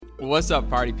What's up,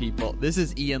 party people? This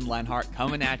is Ian Lenhart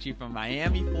coming at you from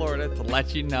Miami, Florida to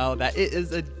let you know that it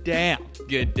is a damn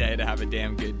good day to have a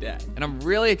damn good day. And I'm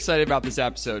really excited about this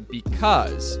episode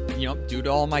because, due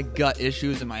to all my gut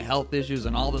issues and my health issues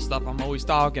and all the stuff I'm always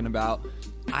talking about,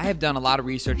 I have done a lot of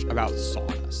research about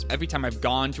saunas. Every time I've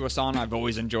gone to a sauna, I've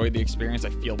always enjoyed the experience. I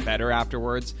feel better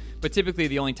afterwards. But typically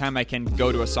the only time I can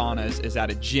go to a sauna is at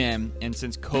a gym. And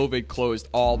since COVID closed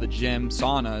all the gym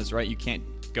saunas, right, you can't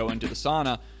go into the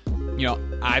sauna,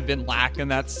 I've been lacking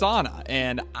that sauna.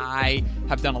 And I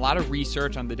have done a lot of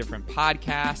research on the different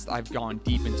podcasts. I've gone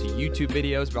deep into YouTube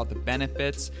videos about the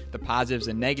benefits, the positives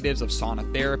and negatives of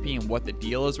sauna therapy and what the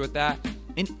deal is with that.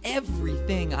 And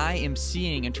everything I am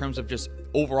seeing in terms of just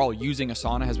overall using a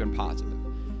sauna has been positive.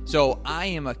 So I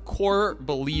am a core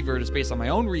believer, just based on my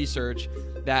own research,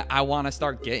 that I want to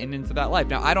start getting into that life.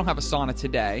 Now, I don't have a sauna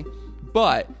today,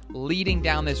 but leading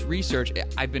down this research,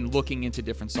 I've been looking into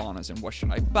different saunas and what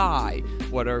should I buy?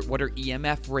 What are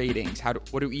EMF ratings?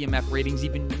 What do EMF ratings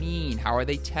even mean? How are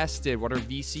they tested? What are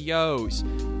VCOs?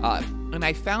 And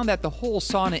I found that the whole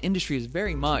sauna industry is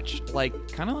very much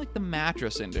kind of like the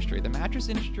mattress industry. The mattress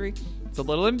industry, it's a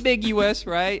little ambiguous,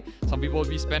 right? Some people would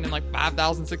be spending like $5,000,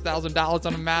 $6,000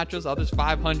 on a mattress, others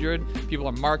 $500. People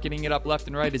are marketing it up left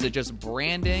and right. Is it just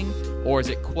branding or is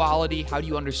it quality? How do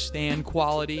you understand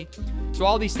quality? So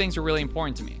all these things are really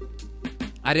important to me.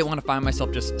 I didn't want to find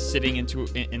myself just sitting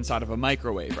inside of a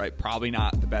microwave, right? Probably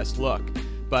not the best look.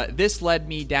 But this led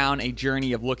me down a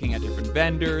journey of looking at different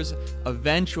vendors.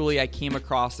 Eventually, I came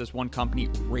across this one company,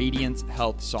 Radiance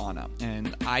Health Sauna,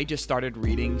 and I just started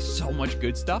reading so much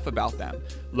good stuff about them.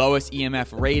 Lowest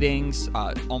EMF ratings,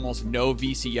 almost no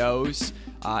VCOs,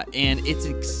 and it's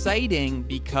exciting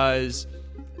because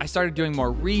I started doing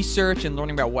more research and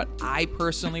learning about what I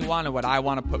personally want and what I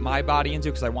want to put my body into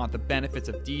because I want the benefits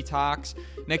of detox.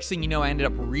 Next thing you know, I ended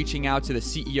up reaching out to the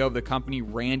CEO of the company,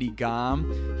 Randy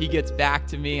Gomm. He gets back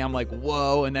to me. I'm like,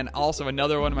 whoa. And then also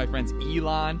another one of my friends,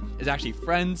 Elon, is actually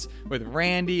friends with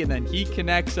Randy. And then he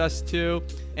connects us too.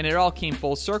 And it all came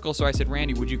full circle. So I said,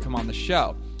 Randy, would you come on the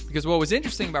show? Because what was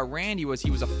interesting about Randy was he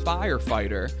was a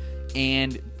firefighter.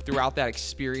 And throughout that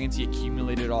experience, he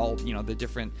accumulated all, the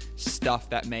different stuff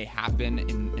that may happen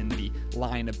in the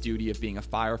line of duty of being a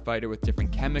firefighter with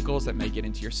different chemicals that may get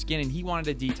into your skin. And he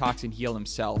wanted to detox and heal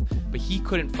himself, but he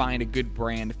couldn't find a good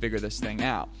brand to figure this thing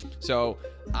out. So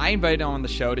I invited him on the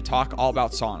show to talk all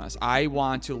about saunas. I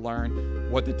want to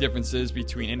learn what the difference is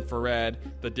between infrared,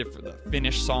 the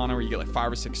Finnish sauna where you get like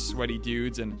 5 or 6 sweaty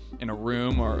dudes in a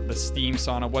room, or the steam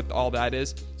sauna, what all that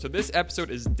is. So this episode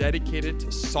is dedicated to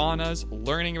saunas,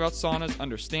 learning about saunas,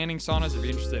 understanding saunas, if you're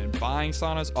interested in buying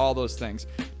saunas, all those things.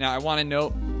 Now, I want to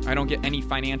note, I don't get any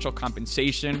financial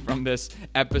compensation from this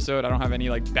episode. I don't have any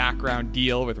background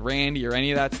deal with Randy or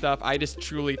any of that stuff. I just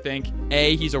truly think,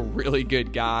 A, he's a really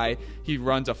good guy. He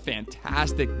runs a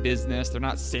fantastic business. They're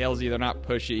not salesy, they're not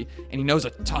pushy, and he knows a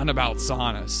ton about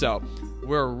saunas. So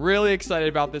we're really excited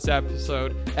about this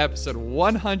episode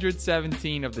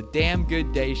 117 of the Damn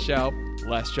Good Day Show.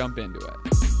 Let's jump into it.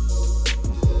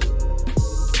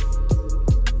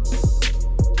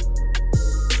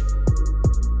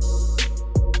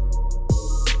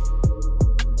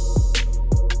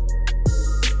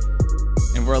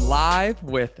 We're live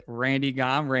with Randy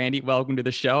Gomm. Randy, welcome to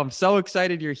the show. I'm so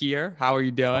excited you're here. How are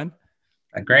you doing?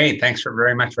 Great. Thanks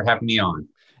very much for having me on.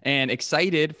 And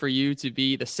excited for you to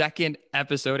be the second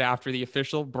episode after the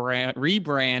official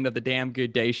rebrand of the Damn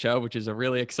Good Day Show, which is a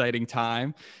really exciting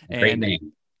time. Great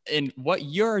name. And what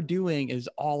you're doing is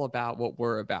all about what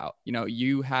we're about.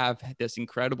 You have this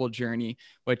incredible journey,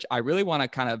 which I really want to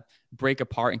kind of break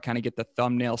apart and kind of get the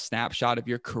thumbnail snapshot of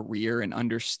your career and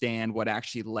understand what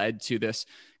actually led to this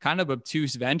kind of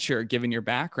obtuse venture, given your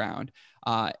background.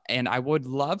 And I would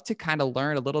love to kind of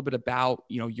learn a little bit about,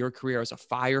 your career as a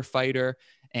firefighter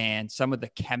and some of the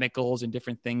chemicals and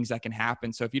different things that can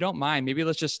happen. So if you don't mind, maybe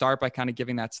let's just start by kind of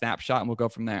giving that snapshot and we'll go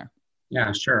from there.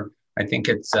 Yeah, sure. I think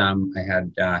it's, I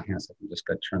had, yes, I can just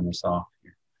go turn this off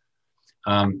here.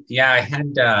 I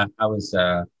was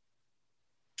a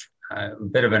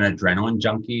bit of an adrenaline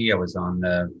junkie. I was on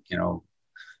the,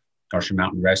 Northern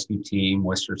Mountain Rescue Team,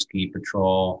 Worcester Ski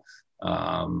Patrol,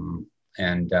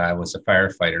 and I was a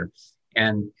firefighter.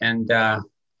 I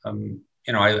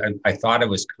thought I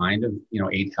was kind of,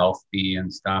 ate healthy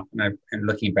and stuff. And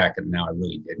looking back at it now, I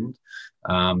really didn't.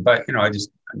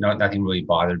 Nothing really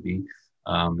bothered me.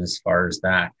 As far as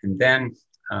that. And then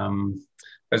I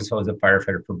was a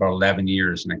firefighter for about 11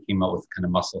 years and I came out with kind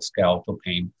of musculoskeletal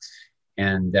pain.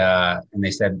 And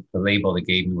they said the label they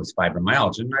gave me was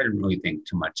fibromyalgia. And I didn't really think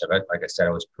too much of it. Like I said,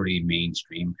 I was pretty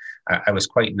mainstream. I was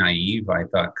quite naive. I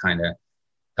thought kind of,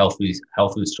 health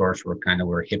food stores were kind of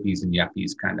were hippies and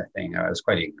yuppies kind of thing. I was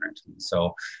quite ignorant. And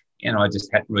so, I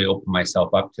just had to really open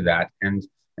myself up to that. And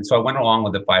so I went along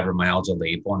with the fibromyalgia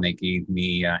label, and they gave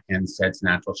me NSAIDs,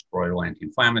 natural steroidal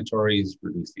anti-inflammatories,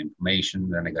 reduce the inflammation.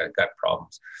 Then I got gut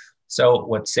problems. So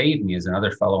what saved me is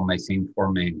another fellow in my same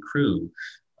 4-man crew.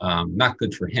 Not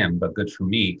good for him, but good for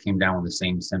me, came down with the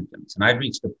same symptoms. And I'd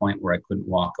reached a point where I couldn't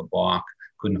walk a block,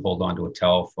 couldn't hold on to a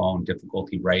telephone,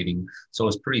 difficulty writing. So it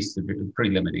was pretty severe,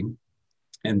 pretty limiting.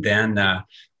 And then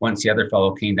once the other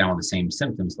fellow came down with the same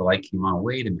symptoms, the light came on.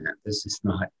 Wait a minute, this is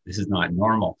not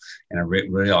normal. And I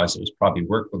realized it was probably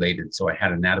work related. So I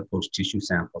had an adipose tissue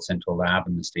sample sent to a lab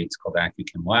in the States called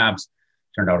AccuChem Labs.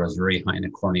 Turned out I was very high in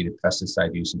a chlorinated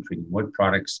pesticide use in treating wood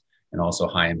products, and also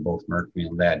high in both mercury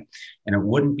and lead. And it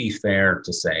wouldn't be fair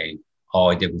to say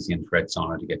all I did was the infrared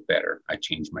sauna to get better. I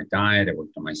changed my diet. I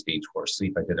worked on my stage 4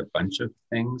 sleep. I did a bunch of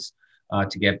things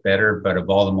to get better. But of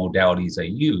all the modalities I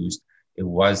used, it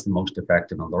was the most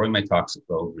effective in lowering my toxic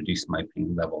load, reducing my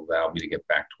pain level, allowed me to get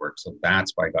back to work. So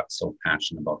that's why I got so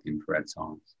passionate about the infrared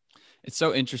saunas. It's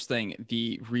so interesting,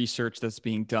 the research that's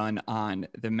being done on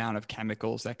the amount of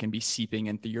chemicals that can be seeping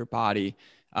into your body.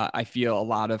 I feel a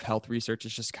lot of health research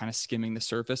is just kind of skimming the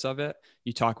surface of it.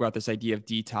 You talk about this idea of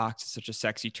detox, it's such a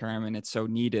sexy term and it's so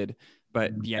needed,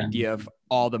 but the idea of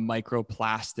all the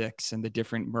microplastics and the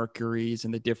different mercuries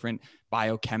and the different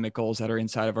biochemicals that are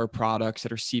inside of our products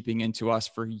that are seeping into us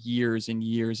for years and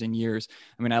years and years.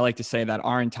 I mean, I like to say that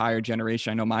our entire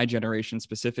generation, I know my generation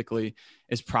specifically,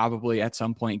 is probably at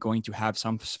some point going to have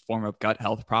some form of gut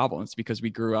health problems because we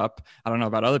grew up, I don't know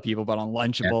about other people, but on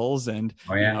Lunchables and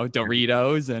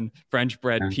Doritos and French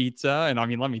bread pizza. And I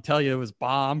mean, let me tell you, it was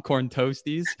bomb, corn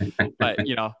toasties. But,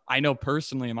 I know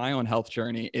personally in my own health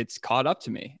journey, it's caught up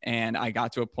to me. And I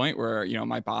got to a point where,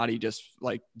 my body just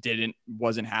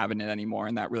wasn't having it anymore.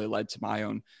 And that really led to my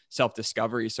own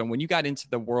self-discovery. So when you got into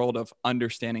the world of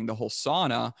understanding the whole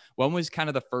sauna, when was kind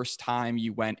of the first time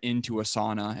you went into a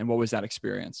sauna and what was that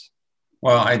experience?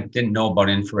 Well, I didn't know about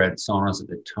infrared saunas at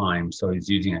the time. So I was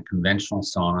using a conventional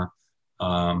sauna,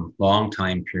 long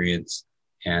time periods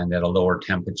and at a lower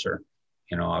temperature.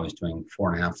 I was doing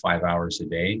 4.5, 5 hours a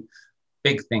day.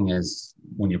 Big thing is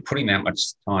when you're putting that much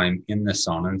time in the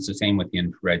sauna, and it's the same with the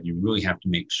infrared, you really have to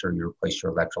make sure you replace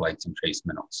your electrolytes and trace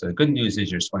minerals. So the good news is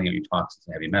you're sweating out your toxins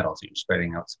and heavy metals, and you're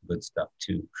spreading out some good stuff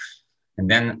too. And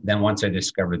then once I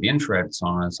discovered the infrared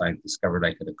saunas, I discovered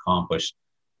I could accomplish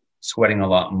sweating a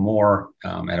lot more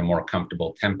at a more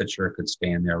comfortable temperature, could stay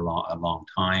in there a long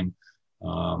time.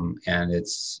 And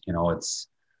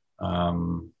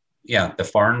the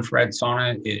far infrared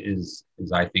sauna is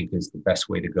I think is the best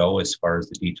way to go as far as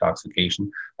the detoxification.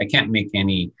 I can't make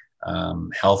any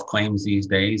health claims these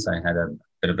days. I had a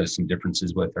bit of some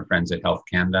differences with our friends at Health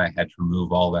Canada. I had to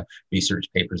remove all the research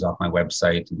papers off my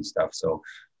website and stuff. So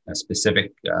a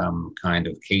specific kind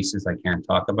of cases I can't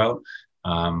talk about.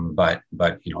 But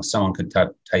someone could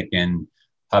type in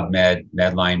PubMed,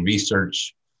 Medline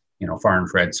research, far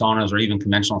infrared saunas or even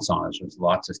conventional saunas. There's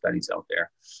lots of studies out there.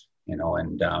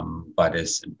 But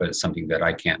it's something that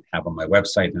I can't have on my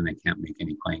website and I can't make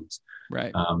any claims.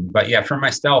 Right. But yeah, for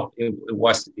myself,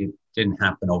 it didn't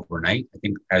happen overnight. I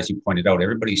think, as you pointed out,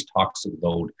 everybody's toxic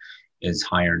load is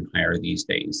higher and higher these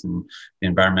days. And the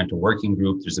Environmental Working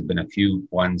Group, there's been a few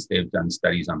ones, they've done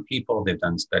studies on people, they've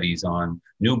done studies on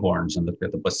newborns and looked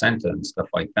at the placenta and stuff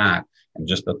like that, and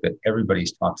just looked at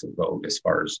everybody's toxic load as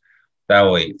far as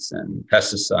phthalates and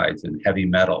pesticides and heavy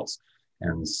metals.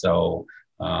 And so,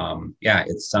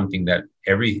 it's something that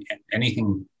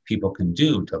anything people can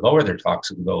do to lower their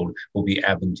toxic load will be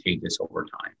advantageous over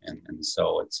time. And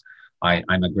so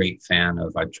I'm a great fan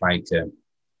of, I try to,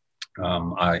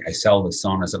 I sell the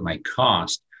saunas at my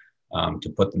cost to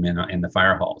put them in the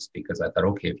fire halls, because I thought,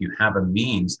 okay, if you have a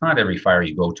means, not every fire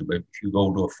you go to, but if you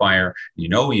go to a fire,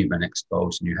 you've been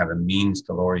exposed and you have a means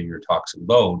to lower your toxic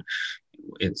load,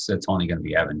 it's only going to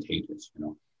be advantageous,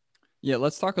 Yeah,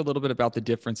 let's talk a little bit about the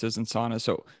differences in sauna.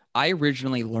 So I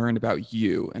originally learned about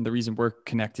you and the reason we're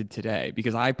connected today,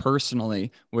 because I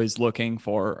personally was looking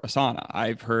for a sauna.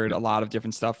 I've heard a lot of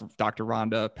different stuff. Dr.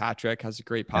 Rhonda Patrick has a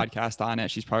great podcast on it.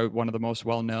 She's probably one of the most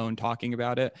well-known talking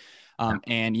about it.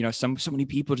 And, so many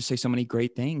people just say so many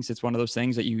great things. It's one of those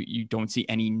things that you don't see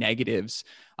any negatives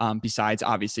besides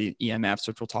obviously EMFs,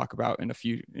 which we'll talk about in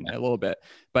a little bit.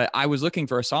 But I was looking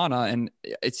for a sauna, and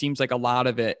it seems like a lot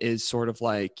of it is sort of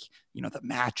like, the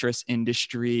mattress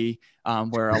industry,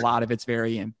 where a lot of it's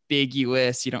very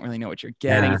ambiguous. You don't really know what you're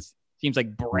getting. It seems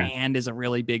like brand is a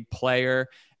really big player.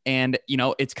 And,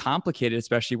 it's complicated,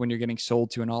 especially when you're getting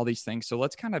sold to and all these things. So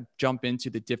let's kind of jump into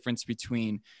the difference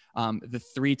between the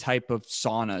three type of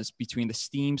saunas, between the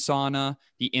steam sauna,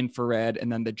 the infrared,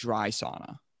 and then the dry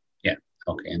sauna. Yeah.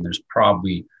 Okay. And there's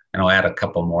probably, and I'll add a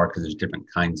couple more because there's different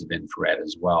kinds of infrared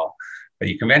as well. But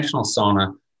your conventional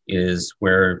sauna is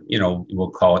where,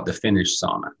 we'll call it the Finnish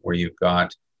sauna, where you've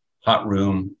got hot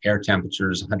room, air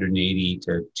temperatures, 180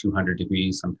 to 200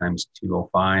 degrees, sometimes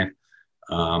 205.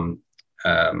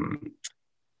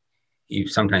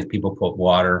 Sometimes people put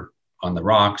water on the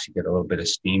rocks. You get a little bit of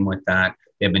steam with that.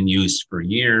 They've been used for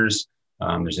years.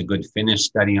 There's a good Finnish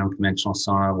study on conventional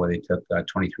sauna where they took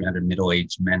 2,300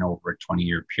 middle-aged men over a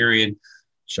 20-year period,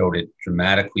 showed it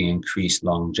dramatically increased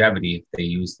longevity if they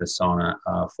used the sauna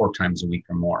 4 times a week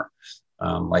or more.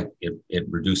 It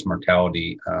reduced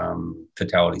fatality,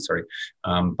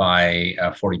 by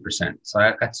 40%.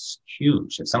 So that's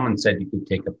huge. If someone said you could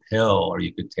take a pill or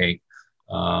you could take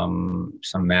some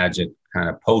magic kind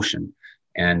of potion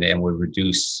and would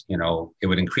reduce, it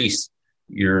would increase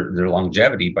their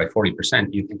longevity by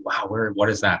 40%, you think, wow, what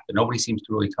is that? But nobody seems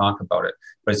to really talk about it.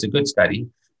 But it's a good study.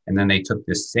 And then they took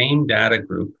this same data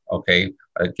group, okay,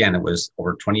 again, it was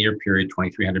over a 20-year period,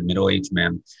 2,300 middle-aged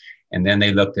men. And then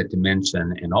they looked at dementia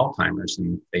and Alzheimer's,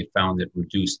 and they found it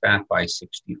reduced that by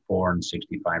 64 and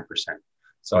 65%.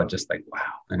 So just like, wow.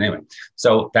 And anyway,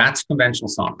 so that's conventional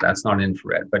sauna. That's not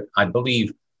infrared. But I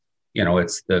believe,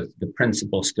 it's the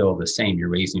principle still the same. You're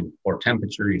raising core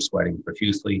temperature, you're sweating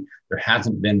profusely. There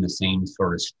hasn't been the same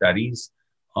sort of studies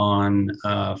on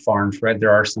far infrared.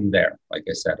 There are some there. Like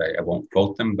I said, I won't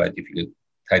quote them, but if you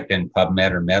type in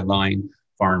PubMed or Medline,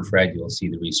 far infrared, you'll see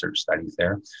the research studies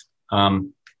there.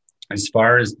 As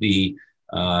far as the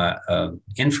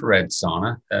infrared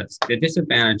sauna, that's the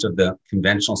disadvantage of the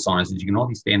conventional saunas is you can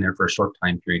only stay in there for a short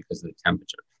time period because of the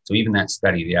temperature. So even that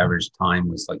study, the average time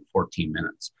was like 14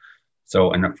 minutes.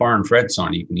 So in a far infrared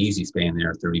sauna, you can easily stay in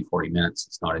there 30, 40 minutes.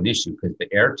 It's not an issue because the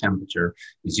air temperature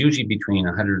is usually between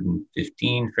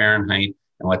 115 Fahrenheit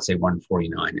and let's say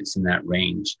 149. It's in that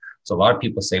range. So a lot of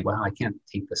people say, well, I can't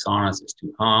take the saunas. It's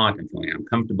too hot. I'm feeling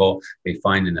uncomfortable. They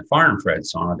find in the far infrared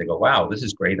sauna, they go, wow, this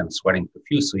is great. I'm sweating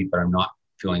profusely, but I'm not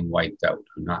feeling wiped out.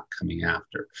 I'm not coming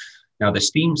after. Now, the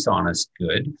steam sauna is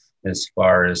good as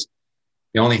far as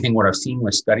the only thing what I've seen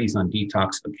with studies on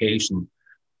detoxification,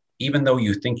 even though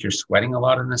you think you're sweating a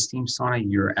lot in the steam sauna,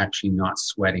 you're actually not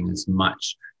sweating as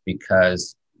much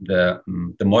because the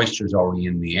moisture is already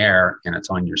in the air and it's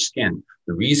on your skin.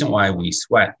 The reason why we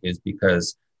sweat is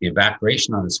because the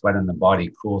evaporation on the sweat in the body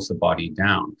cools the body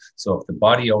down. So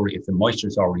if the moisture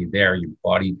is already there, your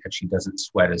body actually doesn't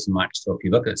sweat as much. So if you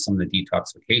look at some of the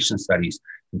detoxification studies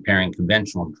comparing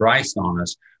conventional dry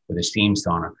saunas with a steam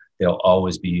sauna, they'll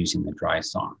always be using the dry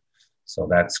sauna. So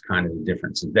that's kind of the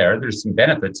difference there. There's some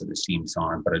benefits of the steam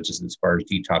sauna, but just as far as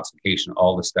detoxification,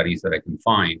 all the studies that I can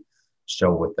find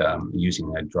show with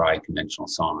using a dry conventional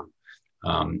sauna.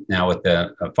 Now with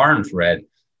the far infrared,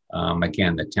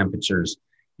 again, the temperatures,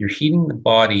 you're heating the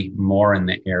body more in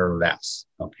the air less,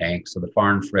 okay? So the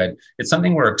far infrared, it's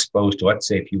something we're exposed to. Let's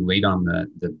say if you laid on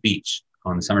the beach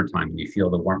on the summertime and you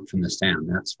feel the warmth from the sand,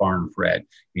 that's far infrared.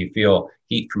 If you feel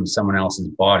heat from someone else's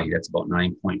body, that's about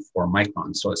 9.4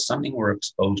 microns. So it's something we're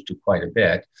exposed to quite a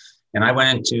bit. And I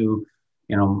went into,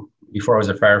 before I was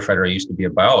a firefighter, I used to be a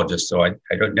biologist, so I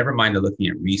never minded looking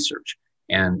at research.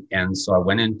 And so I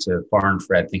went into far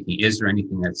infrared thinking, is there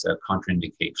anything that's a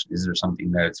contraindication? Is there something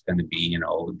that's going to be,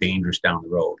 dangerous down the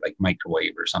road, like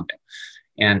microwave or something?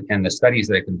 And the studies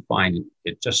that I can find,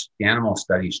 the animal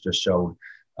studies just showed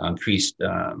increased,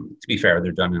 to be fair,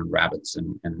 they're done in rabbits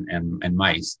and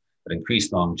mice, but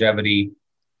increased longevity,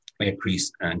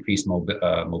 increased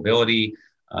mobility.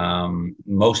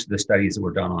 Most of the studies that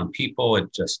were done on people,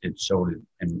 it showed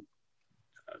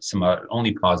some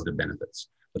only positive benefits,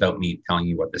 without me telling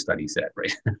you what the study said,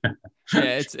 right?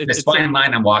 Yeah, it's fine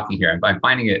line I'm walking here. I'm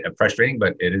finding it frustrating,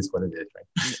 but it is what it is, right?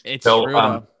 It's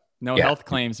true. No health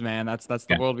claims, man. That's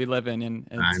the world we live in. And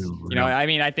it's,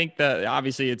 I think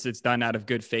obviously it's done out of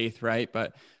good faith, right?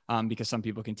 But because some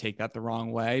people can take that the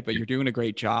wrong way, but you're doing a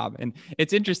great job. And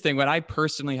it's interesting when I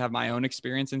personally have my own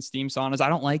experience in steam saunas, I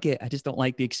don't like it. I just don't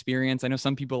like the experience. I know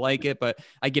some people like it, but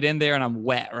I get in there and I'm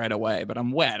wet right away, but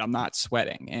I'm wet. I'm not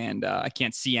sweating and I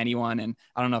can't see anyone. And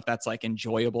I don't know if that's like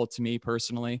enjoyable to me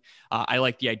personally. I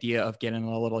like the idea of getting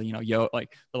a little,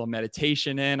 little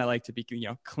meditation in. I like to be,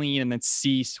 clean and then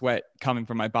see sweat coming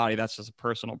from my body. That's just a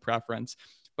personal preference.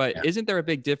 But isn't there a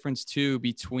big difference too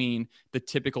between the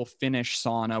typical Finnish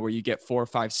sauna where you get 4 or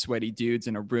 5 sweaty dudes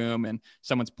in a room and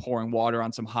someone's pouring water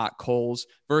on some hot coals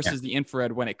versus the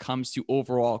infrared when it comes to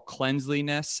overall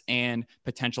cleanliness and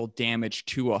potential damage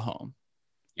to a home?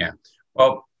 Yeah.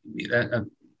 Well,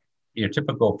 your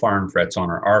typical far infrared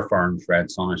sauna, our far infrared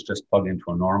sauna is just plugged into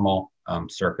a normal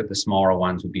circuit. The smaller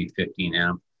ones would be 15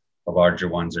 amp. The larger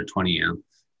ones are 20 amp.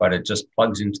 But it just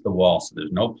plugs into the wall. So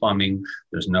there's no plumbing.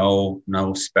 There's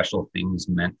no special things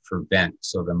meant for vent.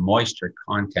 So the moisture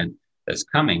content that's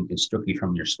coming is strictly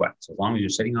from your sweat. So as long as you're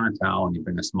sitting on a towel and you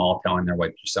bring a small towel in there,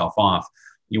 wipe yourself off,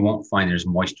 you won't find there's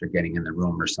moisture getting in the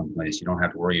room or something like this. You don't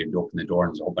have to worry. You open the door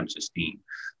and there's a whole bunch of steam.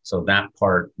 So that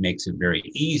part makes it very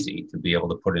easy to be able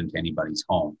to put into anybody's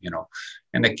home, you know.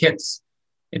 And the kits,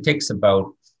 it takes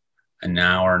about an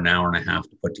hour and a half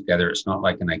to put together. It's not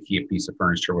like an IKEA piece of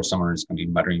furniture where someone is going to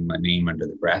be muttering my name under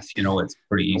the breath. You know, it's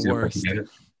pretty easy to put together.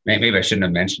 Maybe I shouldn't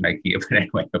have mentioned IKEA, but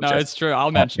anyway. No, it's true.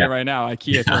 I'll mention it right now.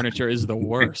 IKEA furniture is the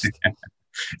worst.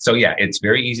 So yeah, it's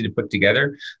very easy to put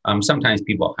together. Sometimes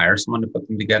people hire someone to put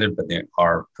them together, but they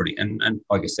are pretty, and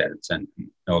like I said, it's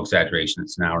no exaggeration.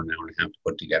 It's an hour and a half to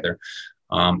put together.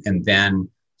 And then,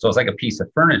 so it's like a piece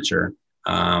of furniture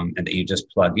and that you just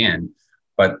plug in.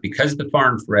 But because the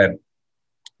far infrared,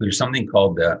 there's something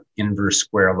called the inverse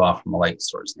square law from a light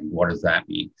source. And what does that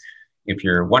mean? If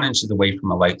you're 1 inch away from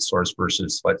a light source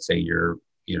versus, let's say, you're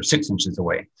 6 inches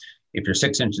away. If you're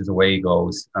 6 inches away, it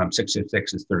goes 6 to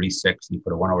 6 is 36. And you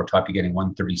put a 1 over top, you're getting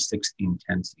 1/36 the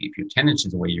intensity. If you're 10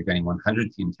 inches away, you're getting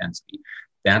 100th the intensity.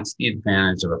 That's the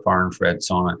advantage of a far infrared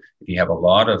sauna. If you have a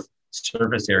lot of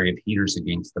surface area of heaters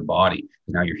against the body,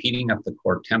 now you're heating up the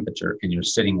core temperature and you're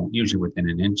sitting usually within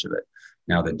an inch of it.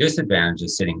 Now, the disadvantage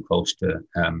is sitting close to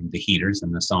the heaters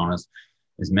and the saunas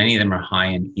is many of them are high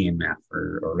in EMF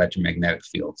or electromagnetic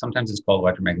field. Sometimes it's called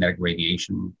electromagnetic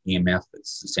radiation, EMF.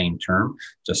 It's the same term,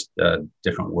 just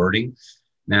different wording.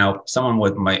 Now,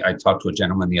 I talked to a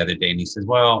gentleman the other day and he says,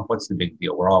 well, what's the big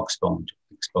deal? We're all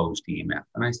exposed to EMF.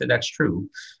 And I said, that's true.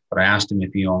 But I asked him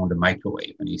if he owned a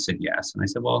microwave and he said, yes. And I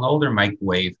said, well, an older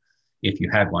microwave, if you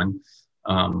had one,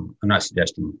 I'm not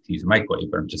suggesting to use a microwave,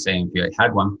 but I'm just saying if you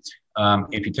had one,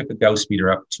 if you took a Gauss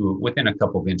meter up to within a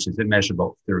couple of inches, it measured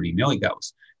about 30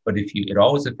 milligauss. But it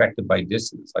always affected by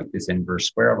distance, like this inverse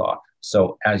square law.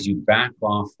 So as you back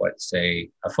off, let's say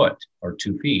a foot or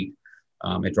 2 feet,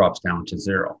 it drops down to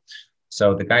 0.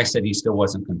 So the guy said he still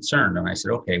wasn't concerned. And I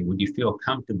said, okay, would you feel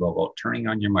comfortable about turning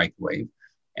on your microwave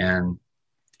and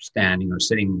standing or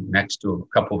sitting next to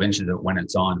a couple of inches of it when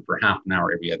it's on for half an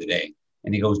hour every other day?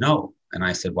 And he goes, no. And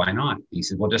I said, why not? He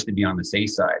said, well, just to be on the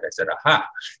safe side. I said, aha,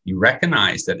 you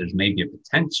recognize that there's maybe a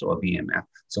potential of EMF.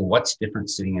 So what's different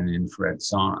sitting in an infrared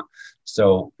sauna?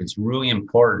 So it's really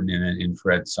important in an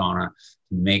infrared sauna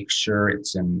to make sure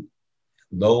it's in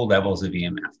low levels of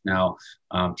EMF. Now,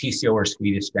 TCO or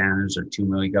Swedish standards are 2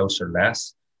 milligauss or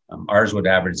less. Ours would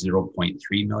average 0.3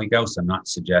 milligauss. I'm not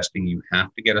suggesting you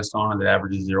have to get a sauna that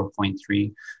averages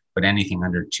 0.3, but anything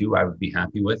under 2, I would be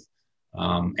happy with.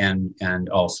 And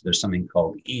also there's something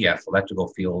called EF, electrical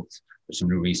fields. There's some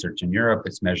new research in Europe.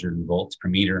 It's measured in volts per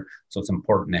meter. So it's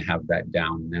important to have that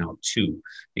down now too,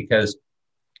 because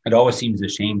it always seems a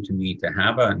shame to me to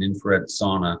have an infrared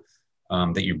sauna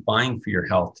that you're buying for your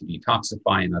health to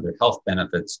detoxify and other health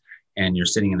benefits, and you're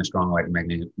sitting in a strong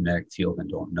electromagnetic field and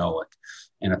don't know it.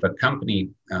 And if a company,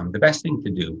 the best thing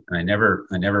to do, and I never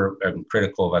am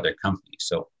critical of other companies.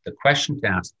 So the question to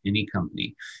ask any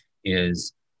company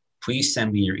is, please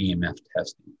send me your EMF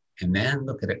testing and then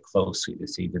look at it closely to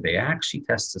see, do they actually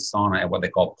test the sauna at what they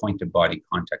call point of body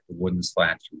contact, the wooden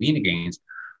slats you lean against,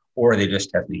 or are they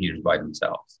just testing the heaters by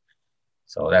themselves?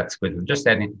 So that's good. They're just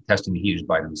testing the heaters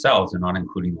by themselves and not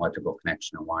including electrical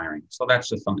connection and wiring. So that's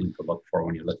just something to look for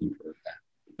when you're looking for that.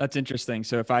 That's interesting.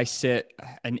 So if I sit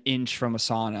an inch from a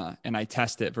sauna and I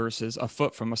test it versus a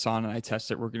foot from a sauna and I test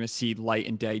it, we're going to see light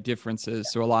and day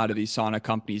differences. So a lot of these sauna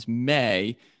companies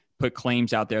may put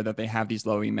claims out there that they have these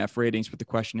low EMF ratings, but the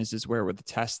question is where were the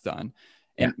tests done?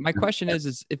 And my question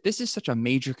is if this is such a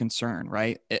major concern,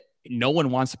 right? No one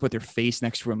wants to put their face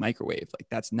next to a microwave. Like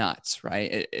that's nuts,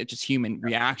 right? It just human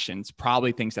reactions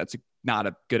probably thinks that's not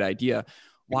a good idea.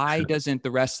 Why doesn't the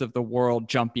rest of the world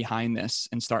jump behind this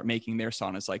and start making their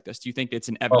saunas like this? Do you think it's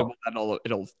inevitable that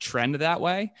it'll trend that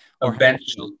way?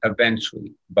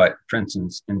 Eventually. But for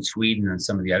instance, in Sweden and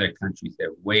some of the other countries, they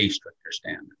have way stricter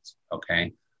standards.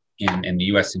 Okay. In the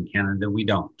US and Canada, we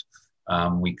don't.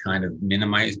 We kind of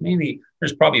minimize, maybe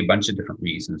there's probably a bunch of different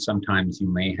reasons. Sometimes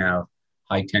you may have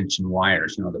high tension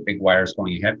wires, the big wires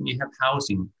going ahead, and you have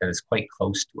housing that is quite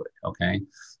close to it. Okay.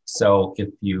 So if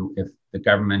the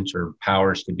government or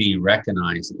powers to be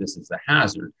recognize that this is a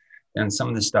hazard, then some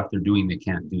of the stuff they're doing, they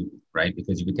can't do, right?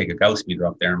 Because you could take a Gauss meter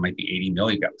up there and it might be 80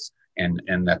 milligauss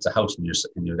and that's a house and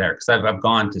you're there. Because I've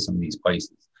gone to some of these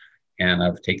places and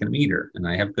I've taken a meter and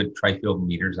I have good tri-field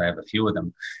meters. I have a few of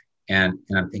them. And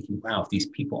I'm thinking, wow, if these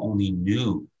people only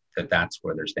knew that that's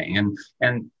where they're staying.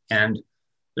 And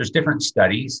there's different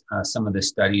studies. Some of the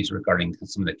studies regarding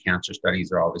some of the cancer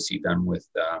studies are obviously done with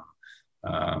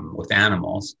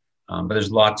animals. But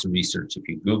there's lots of research. If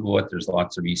you Google it, there's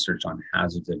lots of research on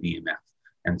hazards of EMF.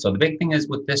 And so the big thing is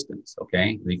with distance,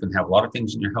 okay? You can have a lot of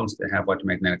things in your house that have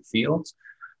electromagnetic fields.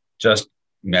 Just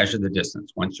measure the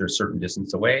distance. Once you're a certain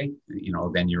distance away,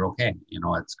 then you're okay.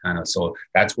 It's kind of, so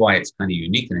that's why it's kind of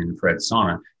unique in an infrared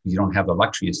sauna, because you don't have the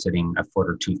luxury of sitting a foot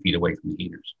or 2 feet away from the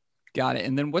heaters. Got it.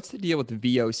 And then what's the deal with the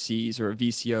VOCs or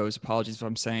VCOs? Apologies if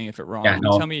I'm saying it wrong. Yeah, Can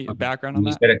you tell me a background on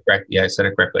that? You said it correctly. Yeah, I said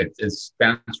it correctly. It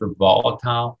stands for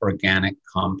volatile organic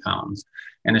compounds.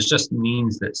 And it just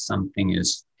means that something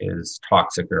is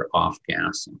toxic or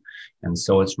off-gassing. And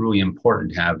so it's really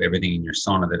important to have everything in your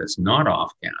sauna that it's not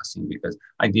off-gassing, because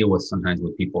I deal with sometimes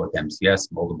with people with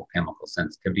MCS, multiple chemical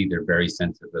sensitivity. They're very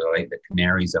sensitive. They're like the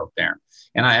canaries out there.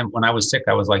 And when I was sick,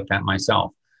 I was like that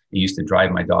myself. It used to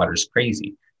drive my daughters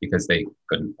crazy, because they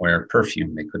couldn't wear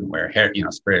perfume, they couldn't wear hair,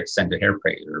 spray, scented hair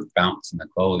spray or bounce in the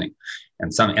clothing.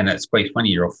 And it's quite funny,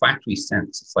 your olfactory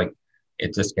sense, it's like,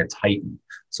 it just gets heightened.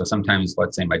 So sometimes,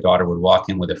 let's say my daughter would walk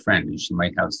in with a friend and she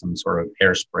might have some sort of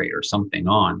hairspray or something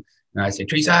on. And I say,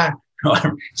 Teresa,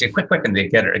 she said, quick, and they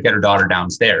get her daughter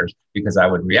downstairs, because I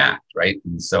would react, right?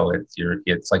 And so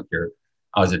it's like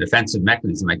as a defensive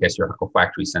mechanism, I guess your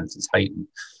olfactory sense is heightened.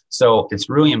 So it's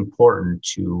really important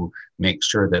to make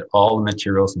sure that all the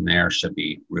materials in there should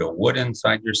be real wood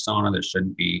inside your sauna. There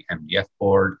shouldn't be MDF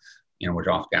board, which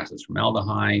off gases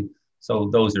formaldehyde. So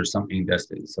those are something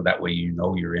so that way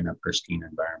you're in a pristine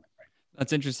environment. Right?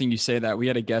 That's interesting you say that. We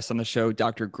had a guest on the show,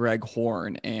 Dr. Greg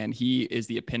Horn, and he is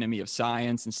the epitome of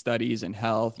science and studies and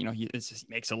health. He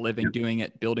makes a living doing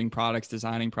it, building products,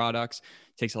 designing products,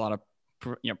 takes a lot of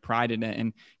pride in it.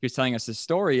 And he was telling us the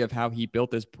story of how he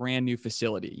built this brand new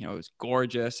facility. It was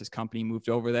gorgeous. His company moved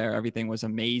over there. Everything was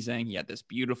amazing. He had this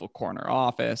beautiful corner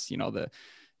office,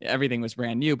 everything was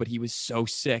brand new, but he was so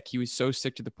sick. He was so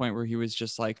sick to the point where he was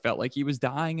just felt like he was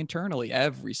dying internally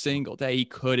every single day. He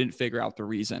couldn't figure out the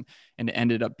reason. And it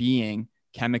ended up being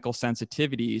chemical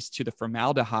sensitivities to the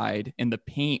formaldehyde in the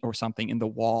paint or something in the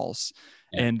walls.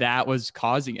 Yeah. And that was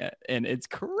causing it. And it's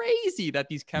crazy that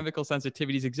these chemical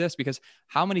sensitivities exist, because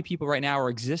how many people right now are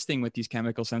existing with these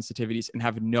chemical sensitivities and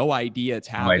have no idea it's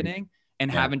happening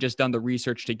and haven't just done the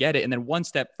research to get it. And then one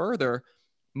step further,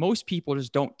 most people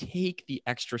just don't take the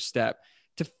extra step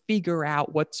to figure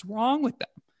out what's wrong with them.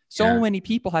 So many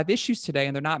people have issues today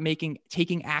and they're not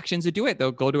taking actions to do it.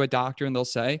 They'll go to a doctor and they'll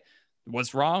say,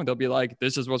 what's wrong? They'll be like,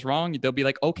 this is what's wrong. They'll be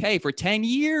like, okay, for 10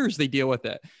 years they deal with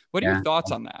it. What are your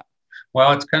thoughts on that?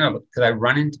 Well, it's kind of, because I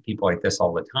run into people like this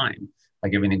all the time. I'll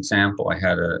give you an example. I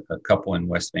had a couple in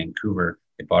West Vancouver.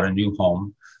 They bought a new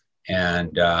home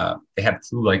and they had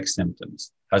flu-like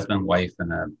symptoms, husband, wife,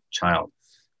 and a child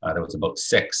that was about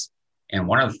 6. And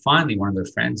finally, one of their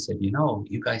friends said,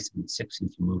 you guys have been sick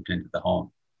since you moved into the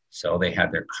home. So they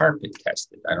had their carpet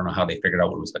tested. I don't know how they figured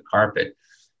out what was the carpet.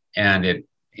 And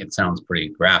it sounds pretty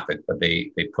graphic, but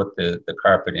they put the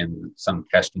carpet in some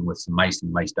testing with some mice,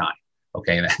 and mice died.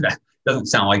 Okay, that doesn't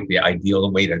sound like the ideal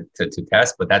way to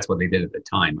test, but that's what they did at the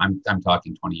time. I'm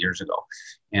talking 20 years ago.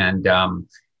 And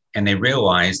they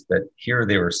realized that here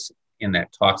they were in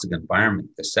that toxic environment.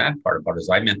 The sad part about it is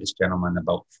I met this gentleman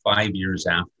about 5 years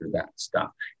after that stuff.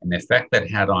 And the effect that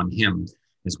had on him,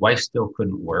 his wife still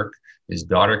couldn't work. His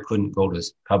daughter couldn't go to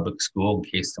public school in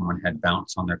case someone had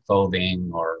bounce on their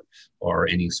clothing or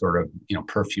any sort of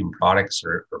perfume products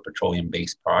or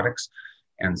petroleum-based products.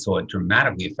 And so it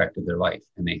dramatically affected their life.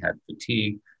 And they had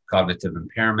fatigue, cognitive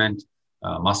impairment,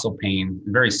 muscle pain,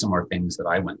 very similar things that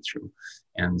I went through.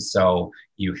 And so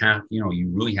you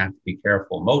really have to be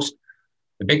careful.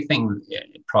 The big thing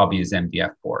probably is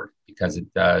MDF board, because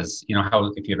it does,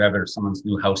 how if you've ever someone's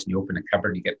new house and you open a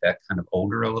cupboard, you get that kind of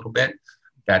odor a little bit.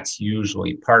 That's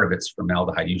usually part of it's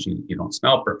formaldehyde. Usually you don't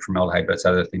smell formaldehyde, but it's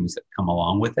other things that come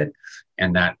along with it.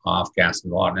 And that off-gas a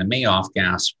lot. And it may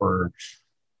off-gas for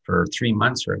 3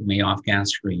 months, or it may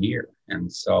off-gas for a year.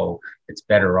 And so it's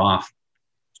better off.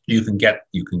 You can get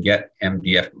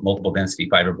MDF, multiple density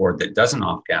fiberboard, that doesn't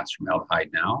off-gas formaldehyde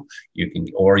now. You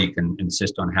can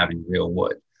insist on having real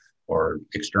wood or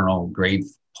external grade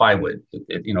plywood.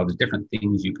 There's different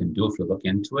things you can do if you look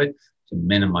into it to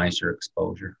minimize your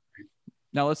exposure.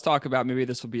 Now let's talk about, maybe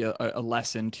this will be a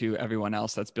lesson to everyone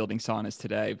else that's building saunas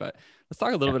today, but let's talk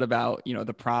a little Yeah. bit about,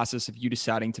 the process of you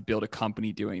deciding to build a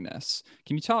company doing this.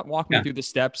 Can you walk me Yeah. through the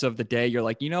steps of the day? You're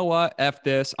like, you know what, F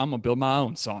this, I'm gonna build my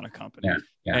own sauna company. Yeah.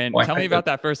 Yeah. And Well, tell me about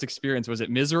that first experience. Was it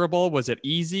miserable? Was it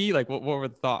easy? Like what were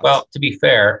the thoughts? well, to be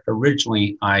fair,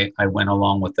 originally I went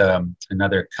along with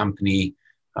another company.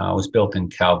 Was built in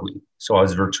Calgary, so I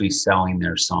was virtually selling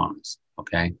their saunas.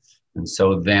 Okay, and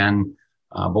so then,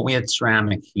 but we had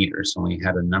ceramic heaters, and we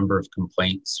had a number of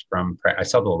complaints from. I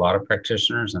sell to a lot of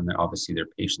practitioners, and obviously their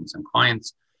patients and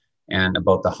clients, and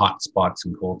about the hot spots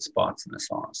and cold spots in the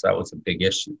sauna. So that was a big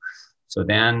issue. So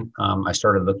then I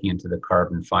started looking into the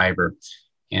carbon fiber,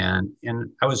 and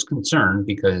I was concerned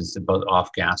because about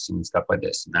off gassing and stuff like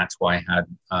this, and that's why I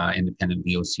had independent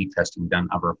VOC testing done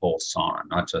of our whole sauna,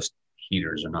 not just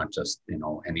heaters or not just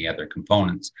any other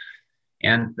components.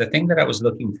 And the thing that I was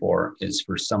looking for is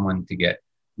for someone to get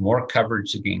more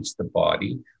coverage against the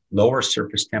body, lower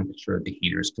surface temperature of the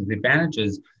heaters, because the advantage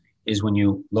is when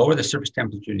you lower the surface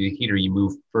temperature of the heater, you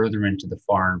move further into the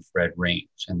far infrared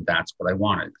range, and that's what I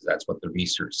wanted because that's what the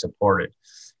research supported.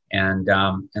 And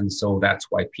so that's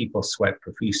why people sweat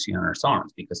profusely on our saunas,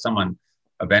 because someone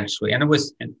eventually, and it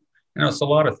was, and, it's a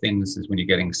lot of things is when you're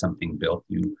getting something built,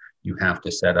 you have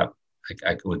to set up,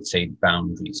 I would say,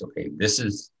 boundaries. Okay, this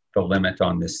is the limit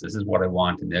on this. This is what I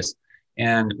want in this.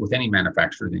 And with any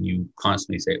manufacturer, then you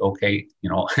constantly say, okay,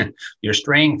 you're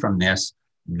straying from this.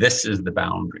 This is the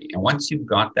boundary. And once you've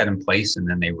got that in place, and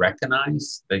then they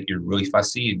recognize that you're really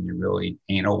fussy and you're really,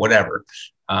 whatever,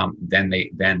 then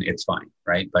it's fine,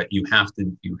 right? But you have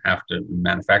to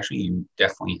manufacturing. You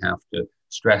definitely have to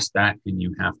stress that, and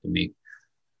you have to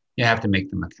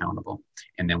make them accountable.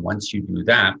 And then once you do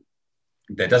that,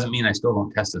 that doesn't mean I still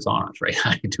don't test the saunas, right?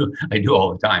 I do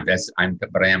all the time.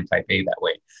 But I am type A that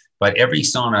way. But every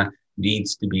sauna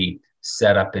needs to be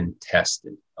set up and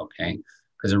tested, okay?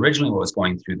 Because originally what was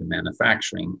going through the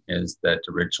manufacturing is that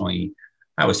originally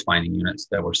I was finding units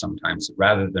that were sometimes,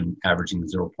 rather than averaging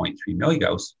 0.3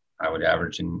 milligauss, I would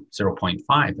average in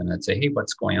 0.5, and I'd say, hey,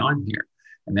 what's going on here?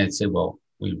 And they'd say, well,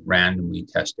 we randomly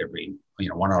test every,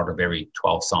 1 out of every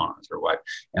 12 saunas or what.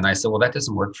 And I said, well, that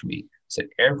doesn't work for me. I said,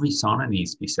 every sauna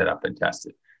needs to be set up and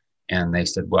tested. And they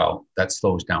said, well, that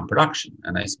slows down production.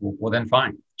 And I said, well then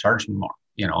fine, charge me more,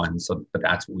 and so, but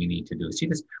that's what we need to do. See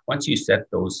this, once you set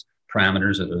those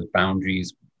parameters or those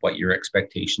boundaries, what your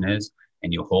expectation is,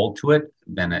 and you hold to it,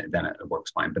 then it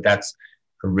works fine. But that's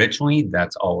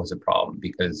always a problem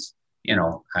because,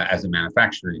 as a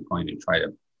manufacturer, you're going to try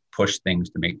to push things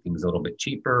to make things a little bit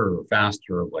cheaper or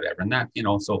faster or whatever. And that,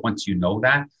 so once you know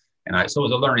that, so it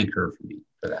was a learning curve for me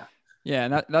for that. Yeah,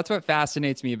 and that's what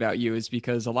fascinates me about you, is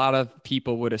because a lot of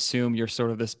people would assume you're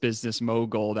sort of this business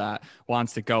mogul that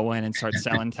wants to go in and start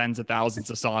selling tens of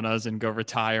thousands of saunas and go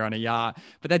retire on a yacht.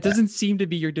 But that doesn't seem to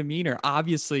be your demeanor.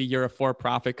 Obviously, you're a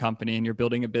for-profit company and you're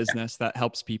building a business that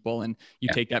helps people, and you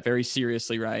take that very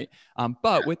seriously, right?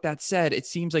 But with that said, it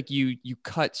seems like you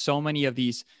cut so many of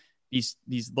these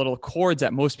little chords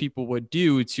that most people would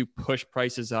do to push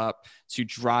prices up, to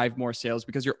drive more sales,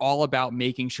 because you're all about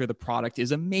making sure the product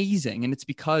is amazing. And it's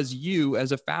because you,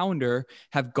 as a founder,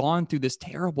 have gone through this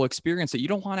terrible experience that you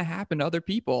don't want to happen to other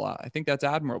people. I think that's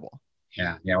admirable.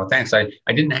 Yeah. Well, thanks. I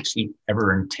didn't actually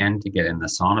ever intend to get in the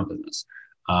sauna business.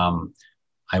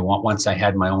 Once I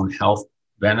had my own health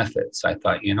benefits, I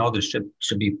thought, there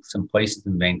should be some places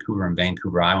in Vancouver and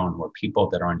Vancouver Island where people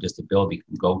that are on disability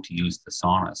can go to use the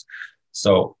saunas.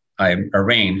 So I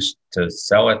arranged to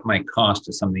sell at my cost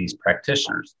to some of these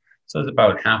practitioners. So there's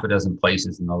about half a dozen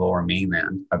places in the lower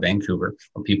mainland of Vancouver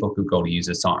where people could go to use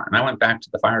a sauna. And I went back to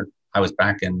the fire. I was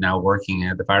back and now working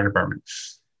at the fire department.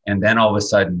 And then all of a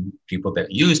sudden, people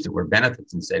that used it were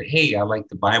benefits and said, hey, I'd like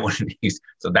to buy one of these.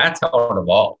 So that's how it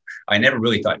evolved. I never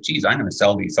really thought, geez, I'm going to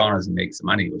sell these saunas and make some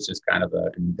money. It was just kind of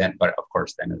an event. But of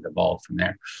course, then it evolved from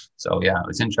there. So yeah, it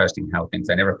was interesting how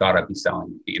I never thought I'd be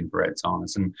selling the infrared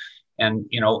saunas. And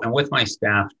with my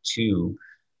staff too,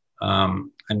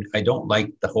 and I don't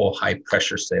like the whole high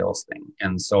pressure sales thing.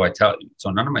 And so so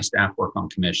none of my staff work on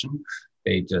commission.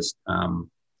 They just,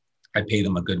 I pay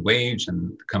them a good wage,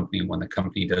 and when the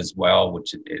company does well,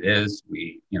 which it is,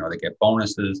 they get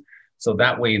bonuses. So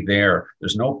that way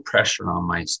there's no pressure on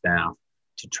my staff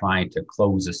to try to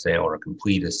close a sale or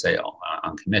complete a sale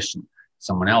on commission.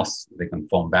 Someone else, they can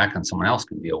phone back and someone else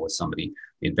can deal with somebody.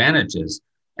 The advantage is,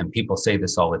 and people say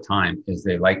this all the time, is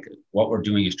what we're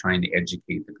doing is trying to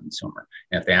educate the consumer.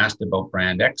 And if they asked about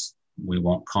brand X, we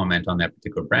won't comment on that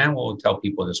particular brand. We'll tell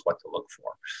people just what to look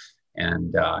for.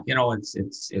 And, I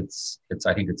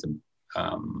think it's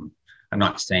I'm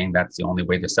not saying that's the only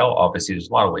way to sell. Obviously, there's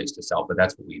a lot of ways to sell, but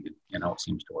that's what we do. It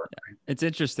seems to work. Right? It's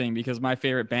interesting because my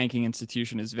favorite banking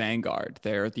institution is Vanguard.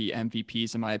 They're the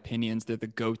MVPs, in my opinions. They're the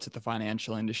goats of the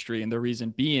financial industry. And the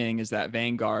reason being is that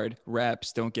Vanguard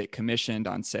reps don't get commissioned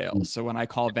on sales. So when I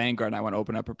call Vanguard and I want to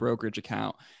open up a brokerage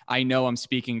account, I know I'm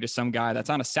speaking to some guy that's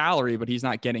on a salary, but he's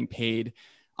not getting paid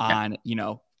on,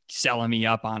 selling me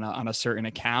up on a certain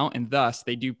account. And thus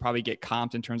they do probably get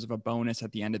comped in terms of a bonus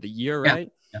at the end of the year.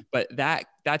 Right. Yeah. But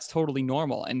that's totally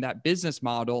normal. And that business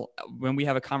model, when we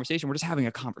have a conversation, we're just having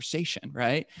a conversation,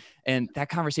 right? And that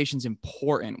conversation is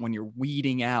important when you're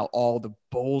weeding out all the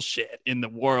bullshit in the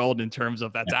world in terms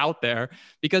of that's out there,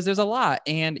 because there's a lot.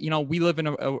 And, we live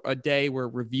in a day where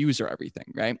reviews are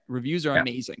everything, right? Reviews are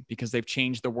amazing because they've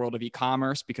changed the world of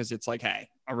e-commerce, because it's like, hey,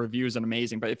 a review is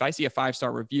amazing. But if I see a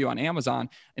 5-star review on Amazon,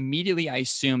 immediately I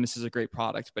assume this is a great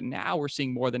product. But now we're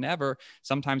seeing more than ever,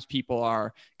 sometimes people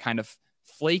are kind of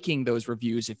flaking those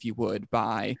reviews, if you would,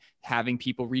 by having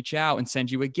people reach out and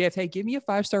send you a gift. Hey, give me a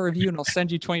 5-star review and I'll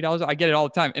send you $20. I get it all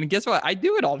the time. And guess what? I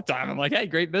do it all the time. I'm like, hey,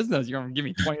 great business. You're going to give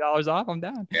me $20 off. I'm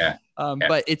down. Yeah.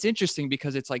 But it's interesting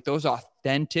because it's like those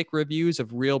authentic reviews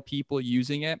of real people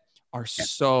using it are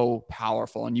so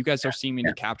powerful. And you guys are seeming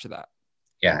to capture that.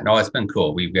 Yeah, no, it's been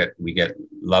cool. We get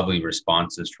lovely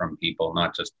responses from people,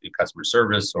 not just through customer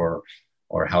service or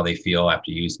how they feel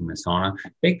after using the sauna.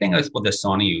 Big thing is with the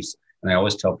sauna use. And I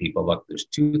always tell people, look, there's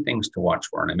 2 things to watch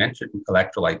for. And I mentioned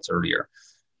electrolytes earlier,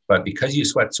 but because you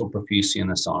sweat so profusely in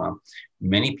the sauna,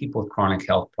 many people with chronic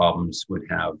health problems would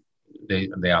have,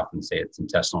 they often say it's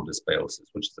intestinal dysbiosis,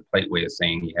 which is a polite way of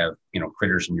saying you have,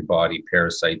 critters in your body,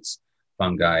 parasites,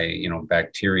 fungi,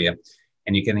 bacteria,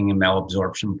 and you're getting a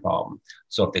malabsorption problem.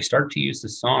 So if they start to use the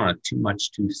sauna too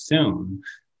much too soon,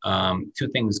 2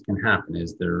 things can happen.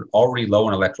 Is they're already low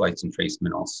in electrolytes and trace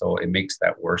minerals, so it makes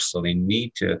that worse. So they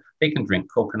can drink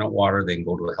coconut water, they can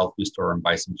go to a health food store and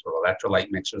buy some sort of electrolyte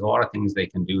mix. There's a lot of things they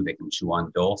can do. They can chew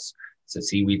on dulse. It's a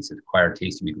seaweed, it's an acquired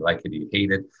taste. You like it, you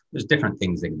hate it. There's different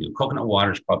things they can do. Coconut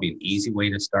water is probably an easy way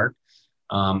to start.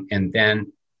 And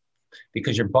then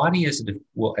because your body as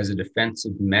a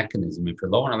defensive mechanism, if you're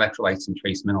low in electrolytes and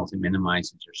trace minerals, it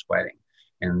minimizes your sweating.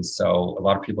 And so a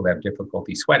lot of people that have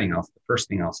difficulty sweating, the first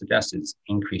thing I'll suggest is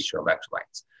increase your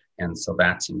electrolytes. And so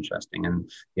that's interesting. And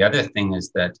the other thing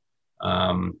is that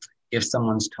if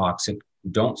someone's toxic,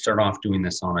 don't start off doing the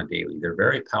sauna daily. They're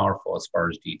very powerful as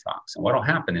far as detox. And what will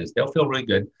happen is they'll feel really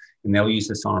good and they'll use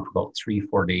the sauna for about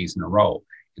 3-4 days in a row.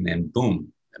 And then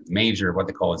boom, major, what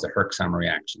they call is a Herxheimer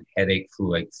reaction, headache,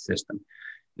 flu-like symptoms.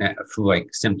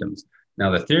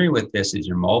 Now, the theory with this is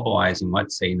you're mobilizing,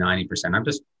 let's say 90%.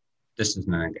 This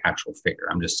isn't an actual figure.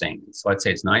 I'm just saying. So let's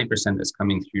say it's 90% that's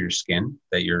coming through your skin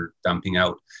that you're dumping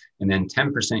out, and then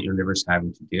 10% your liver's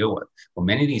having to deal with. Well,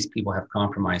 many of these people have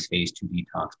compromised phase 2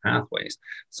 detox pathways.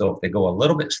 So if they go a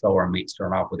little bit slower, might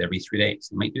start off with every 3 days.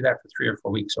 They might do that for 3 or 4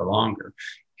 weeks or longer,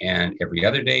 and every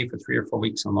other day for 3 or 4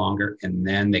 weeks and longer, and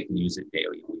then they can use it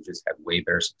daily. And we just have way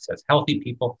better success. Healthy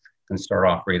people can start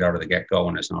off right out of the get-go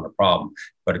and it's not a problem.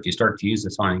 But if you start to use the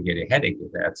sauna and get a headache,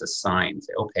 that's a sign.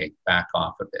 Say, okay, back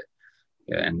off a bit.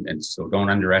 And so don't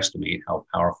underestimate how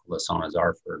powerful the saunas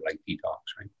are for like detox,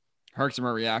 right?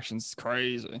 Herxheimer reactions is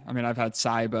crazy. I mean, I've had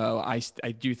SIBO.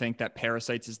 I do think that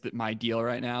parasites is my deal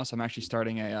right now. So I'm actually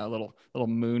starting a little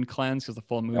moon cleanse because the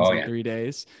full moon's in 3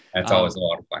 days. That's always a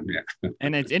lot of fun. Yeah.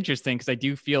 And it's interesting because I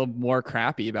do feel more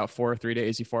crappy about 4 or 3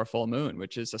 days before a full moon,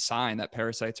 which is a sign that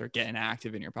parasites are getting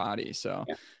active in your body. So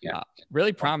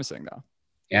really promising though.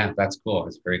 Yeah, that's cool.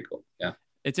 It's very cool. Yeah.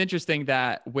 It's interesting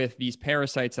that with these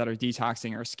parasites that are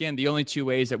detoxing our skin, the only 2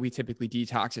 ways that we typically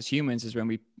detox as humans is when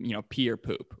we, pee or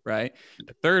poop, right?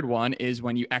 The third one is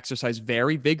when you exercise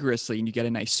very vigorously and you get a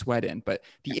nice sweat in. But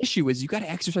the issue is you got to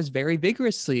exercise very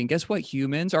vigorously. And guess what?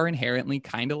 Humans are inherently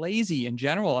kind of lazy in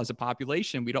general as a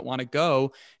population. We don't want to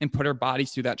go and put our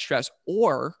bodies through that stress,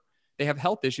 or they have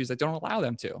health issues that don't allow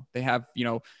them to. They have,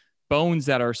 bones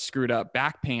that are screwed up,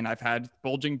 back pain. I've had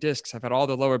bulging discs. I've had all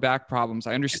the lower back problems.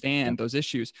 I understand those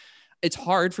issues. It's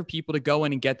hard for people to go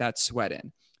in and get that sweat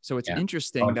in. So it's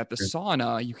interesting that the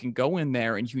sauna, you can go in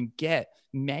there and you can get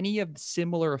many of the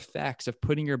similar effects of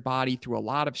putting your body through a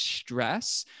lot of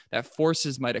stress that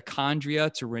forces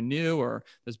mitochondria to renew, or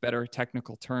there's better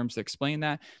technical terms to explain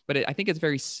that. But I think it's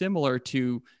very similar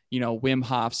to, Wim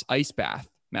Hof's ice bath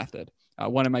method.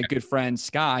 One of my good friends,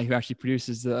 Sky, who actually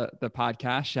produces the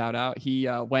podcast, shout out, he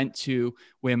went to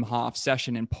Wim Hof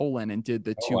session in Poland and did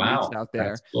the 2 weeks out there.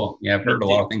 That's cool. Yeah, I've heard a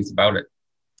lot of things about it.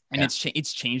 And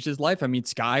it's changed his life. I mean,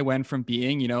 Sky went from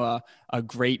being, a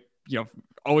great,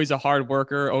 always a hard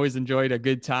worker, always enjoyed a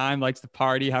good time, likes to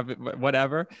party, have it,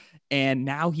 whatever. And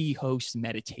now he hosts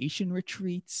meditation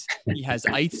retreats. He has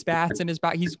ice baths in his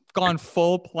body. He's gone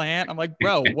full plant. I'm like,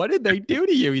 bro, what did they do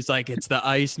to you? He's like, it's the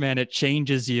ice, man. It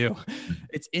changes you.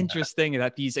 It's interesting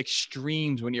that these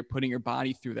extremes, when you're putting your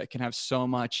body through that, can have so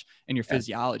much in your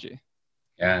physiology.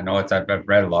 Yeah, no, I've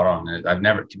read a lot on it.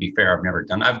 To be fair,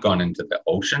 I've gone into the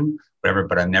ocean, whatever,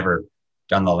 but I've never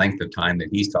done the length of time that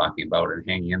he's talking about and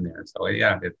hanging in there. So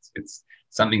yeah, it's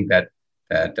something that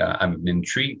I'm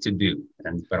intrigued to do.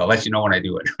 But I'll let you know when I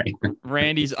do it.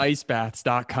 Right?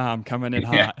 Randy'sIcebaths.com coming in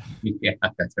hot. Yeah,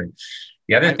 that's right.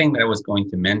 The other thing that I was going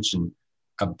to mention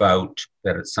about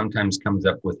that it sometimes comes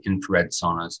up with infrared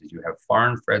saunas is you have far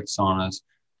infrared saunas,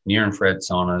 near infrared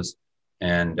saunas,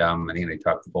 and I think they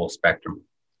talk the full spectrum.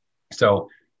 So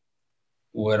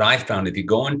what I found, if you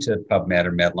go into PubMed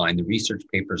or Medline, the research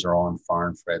papers are all on far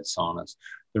infrared saunas.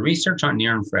 The research on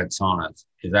near infrared saunas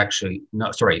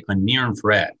on near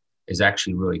infrared is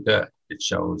actually really good. It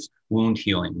shows wound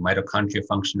healing, mitochondria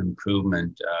function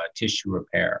improvement, tissue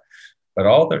repair. But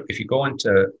if you go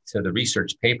into the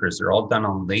research papers, they're all done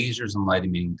on lasers and light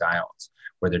emitting diodes,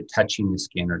 where they're touching the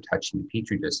skin or touching the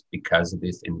petri dish because of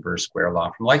this inverse square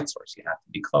law from light source. You have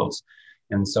to be close.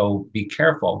 And so be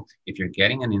careful if you're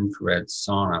getting an infrared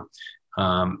sauna,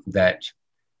 that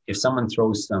if someone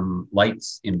throws some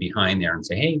lights in behind there and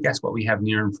say, hey, guess what? We have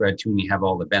near infrared too, and you have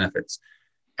all the benefits.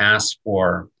 Ask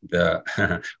for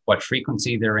what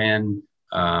frequency they're in,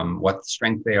 what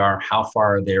strength they are, how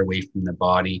far are they away from the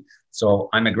body. So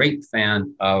I'm a great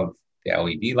fan of the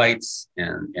LED lights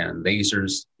and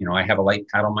lasers. You know, I have a light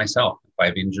paddle myself. If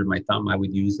I've injured my thumb, I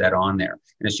would use that on there.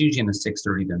 And it's usually in the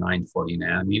 630 to 940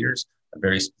 nanometers, a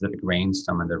very specific range,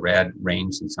 some of the red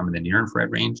range and some of the near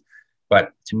infrared range.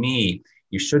 But to me,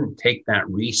 you shouldn't take that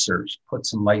research, put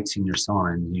some lights in your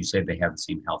sauna, and you say they have the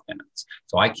same health benefits.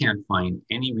 So I can't find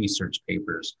any research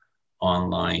papers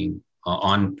online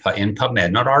in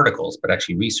PubMed, not articles, but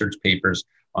actually research papers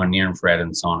on near infrared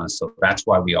and saunas. So that's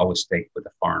why we always stick with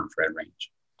the far infrared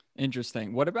range.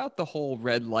 Interesting. What about the whole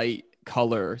red light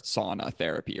color sauna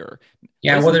therapy?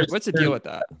 What's the deal with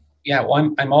that? Yeah,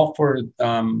 well, I'm all for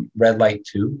red light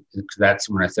too, because that's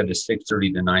when I said the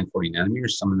 630 to 940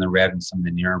 nanometers, some in the red and some in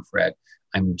the near infrared.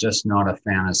 I'm just not a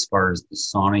fan as far as the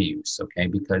sauna use, okay?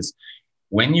 Because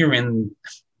when you're in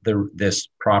this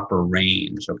proper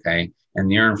range, okay, and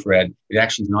near infrared, it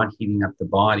actually is not heating up the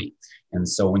body. And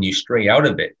so when you stray out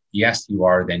of it, yes, you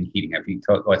are then heating up.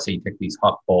 Let's say you take these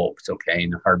hot bulbs, okay,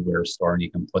 in a hardware store, and you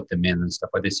can put them in and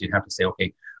stuff like this. You'd have to say,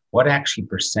 okay, what actually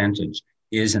percentage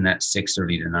is in that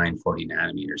 630 to 940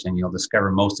 nanometers? And you'll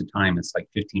discover most of the time it's like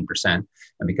 15%. And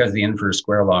because the inverse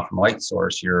square law from light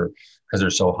source, because they're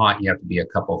so hot, you have to be a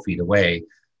couple feet away.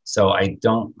 So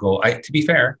to be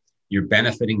fair, you're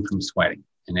benefiting from sweating,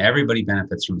 and everybody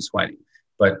benefits from sweating.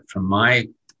 But from my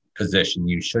position,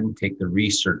 you shouldn't take the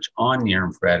research on near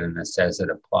infrared and it says it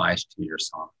applies to your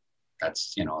sauna.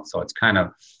 That's, so it's kind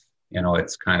of,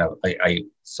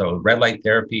 so red light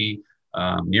therapy,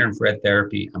 near infrared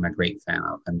therapy, I'm a great fan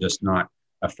of. I'm just not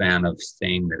a fan of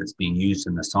saying that it's being used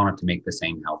in the sauna to make the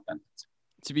same health benefits.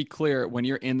 To be clear, when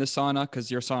you're in the sauna,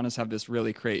 because your saunas have this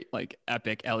really great, like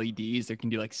epic LEDs, there can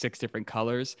be like 6 different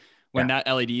colors. When that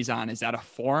LED is on, is that a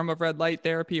form of red light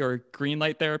therapy or green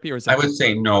light therapy? Or is that? I would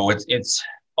say no. It's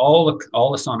all the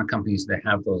sauna companies that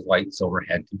have those lights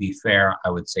overhead. To be fair, I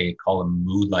would say call them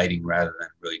mood lighting rather than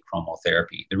really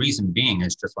chromotherapy. The reason being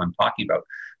is just what I'm talking about.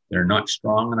 They're not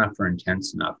strong enough or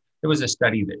intense enough. There was a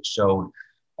study that showed,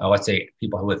 let's say,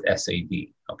 people with SAD,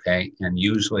 okay, and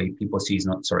usually people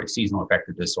seasonal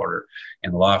affective disorder,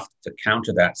 and to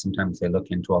counter that, sometimes they look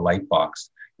into a light box.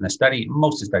 And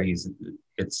most of the studies,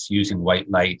 it's using white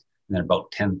light and then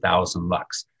about 10,000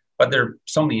 lux. But they're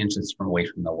so many inches away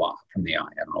from the eye.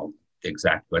 I don't know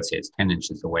exactly. Let's say it's 10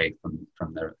 inches away from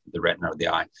the retina of the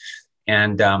eye.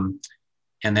 And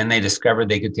then they discovered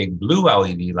they could take blue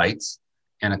LED lights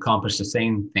and accomplish the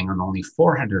same thing on only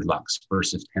 400 lux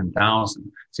versus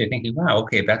 10,000. So you're thinking, wow,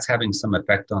 okay, that's having some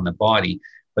effect on the body,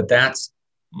 but that's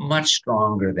much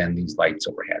stronger than these lights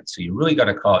overhead. So you really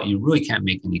can't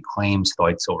make any claims to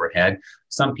lights overhead.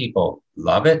 Some people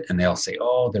love it and they'll say,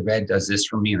 oh, the red does this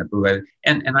for me and the blue.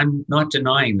 And I'm not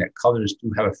denying that colors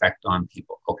do have effect on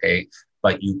people, okay?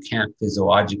 But you can't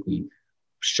physiologically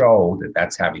show that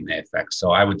that's having the effect.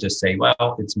 So I would just say,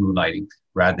 well, it's mood lighting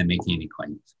rather than making any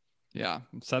claims. Yeah,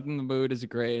 setting the mood is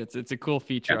great. It's a cool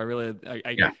feature. Yeah, I really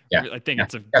yeah, yeah, I think yeah.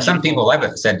 it's a Yeah, some beautiful. people love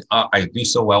it. Said, oh, I do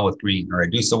so well with green, or I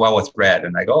do so well with red,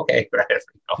 and I go, okay, right.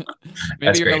 Maybe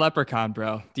That's you're a great. leprechaun,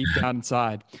 bro, deep down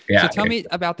inside. So Yeah, tell me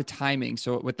about the timing.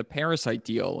 So with the parasite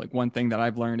deal, like one thing that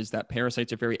I've learned is that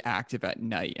parasites are very active at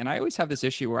night. And I always have this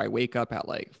issue where I wake up at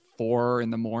like 4 in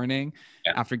the morning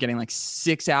yeah, after getting like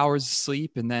 6 hours of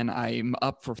sleep. And then I'm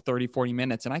up for 30, 40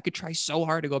 minutes. And I could try so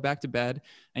hard to go back to bed.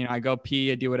 And, I go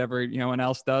pee, I do whatever, one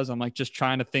else does. I'm like just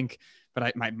trying to think,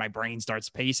 but my brain starts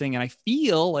pacing and I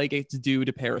feel like it's due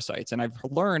to parasites. And I've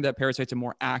learned that parasites are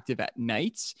more active at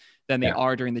nights than they yeah.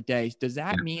 are during the day. Does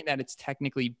Yeah. that mean that it's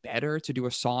technically better to do a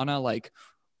sauna like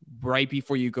right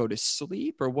before you go to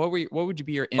sleep, or what would you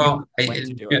be your Well, when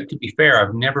to do it? to be fair,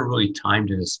 I've never really timed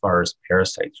it as far as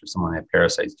parasites or someone that had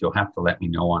parasites. You'll have to let me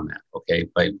know on that, okay?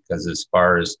 But because as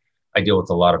far as I deal with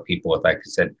a lot of people with, like I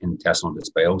said, intestinal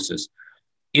dysbiosis,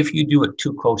 if you do it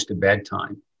too close to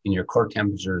bedtime and your core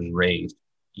temperature is raised,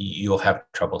 you'll have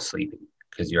trouble sleeping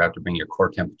because you have to bring your core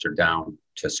temperature down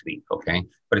to sleep, okay?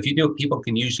 But if you do it, people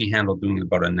can usually handle doing it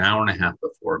about an hour and a half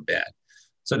before bed.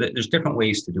 So that there's different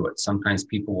ways to do it. Sometimes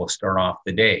people will start off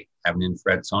the day, have an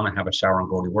infrared sauna, have a shower and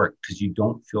go to work because you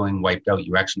don't feeling wiped out.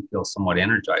 You actually feel somewhat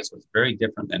energized. So it's very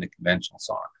different than a conventional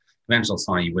sauna. Conventional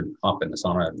sauna, you wouldn't hop in the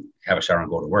sauna and have a shower and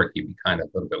go to work. You'd be kind of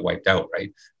a little bit wiped out,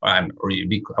 right? Or you'd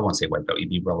be, I won't say wiped out, you'd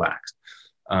be relaxed.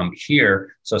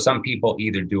 Here, so some people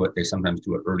either do it, they sometimes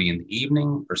do it early in the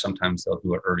evening, or sometimes they'll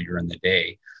do it earlier in the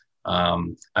day.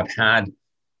 I've had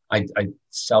I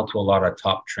sell to a lot of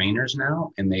top trainers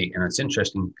now, and it's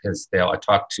interesting because I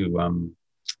talked to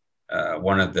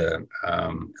one of the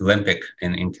Olympic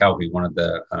in Calgary, one of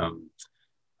the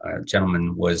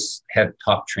gentlemen was head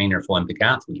top trainer for Olympic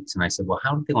athletes, and I said, well,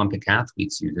 how do the Olympic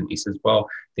athletes use it? And he says, well,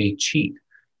 they cheat.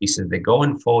 He says they go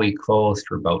in fully clothed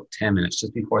for about 10 minutes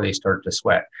just before they start to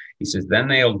sweat. He says then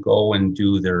they'll go and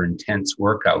do their intense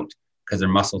workout because their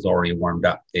muscles already warmed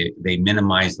up. They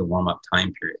minimize the warm up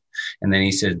time period. And then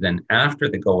he says, then after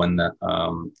they go in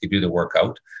they do the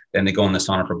workout, then they go in the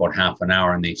sauna for about half an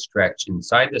hour and they stretch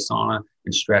inside the sauna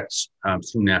and stretch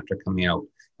soon after coming out.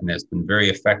 And that's been very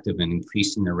effective in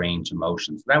increasing the range of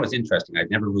motion. So that was interesting. I'd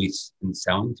never really been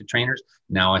selling to trainers.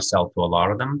 Now I sell to a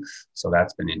lot of them. So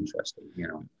that's been interesting.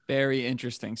 Very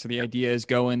interesting. So the idea is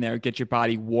go in there, get your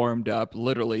body warmed up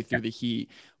literally Yeah. through the heat.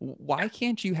 Why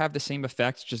can't you have the same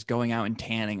effects just going out and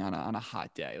tanning on a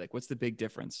hot day? Like what's the big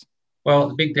difference? Well,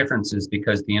 the big difference is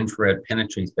because the infrared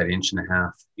penetrates that inch and a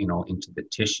half, into the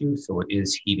tissue. So it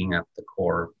is heating up the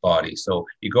core body. So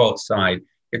you go outside,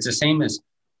 it's the same as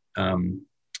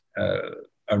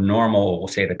a normal, we'll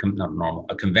say not normal,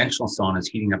 a conventional sauna is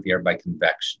heating up the air by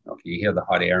convection. Okay, you hear the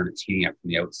hot air and it's heating up from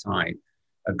the outside.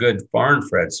 A good far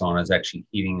infrared sauna is actually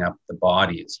heating up the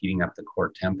body. It's heating up the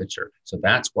core temperature. So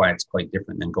that's why it's quite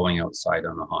different than going outside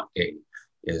on a hot day,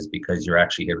 is because you're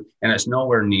actually here. And it's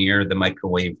nowhere near the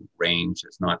microwave range.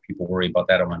 It's not, people worry about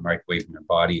that on microwave in their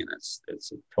body, and it's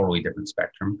a totally different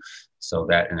spectrum. So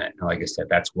and like I said,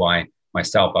 that's why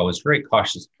myself, I was very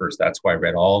cautious at first. That's why I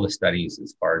read all the studies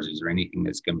as far as is there anything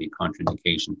that's going to be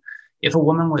contraindication. If a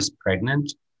woman was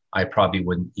pregnant, I probably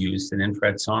wouldn't use an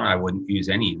infrared sauna. I wouldn't use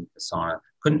any sauna.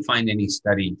 Couldn't find any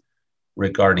study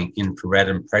regarding infrared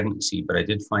and pregnancy, but I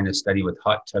did find a study with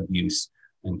hot tub use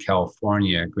in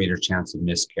California, greater chance of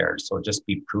miscarriage. So just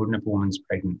be prudent if a woman's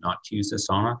pregnant not to use the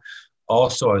sauna.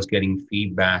 Also, I was getting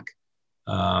feedback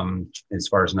as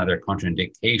far as another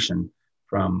contraindication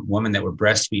from women that were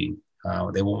breastfeeding.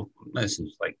 This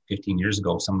is like 15 years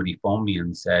ago, somebody phoned me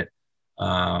and said,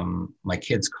 my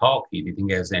kid's colicky. Do you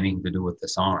think it has anything to do with the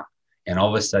sauna? And all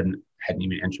of a sudden, hadn't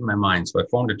even entered my mind. So I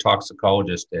phoned a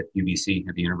toxicologist at UBC,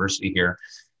 at the university here.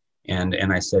 And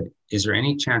I said, is there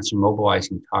any chance you're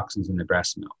mobilizing toxins in the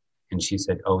breast milk? And she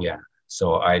said, oh, yeah.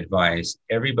 So I advise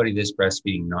everybody that's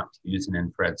breastfeeding not to use an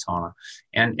infrared sauna.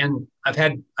 And I've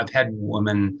had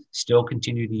women still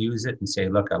continue to use it and say,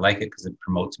 look, I like it because it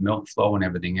promotes milk flow and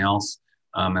everything else.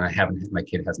 And my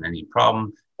kid hasn't any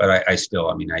problem. But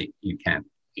you can't,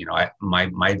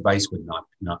 my advice would not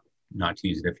to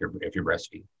use it if you're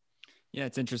breastfeeding. Yeah,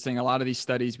 it's interesting. A lot of these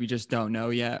studies we just don't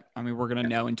know yet. I mean, we're going to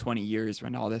know in 20 years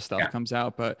when all this stuff comes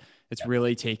out, but it's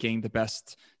really taking the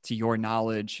best to your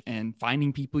knowledge and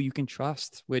finding people you can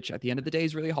trust, which at the end of the day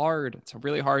is really hard. It's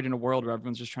really hard in a world where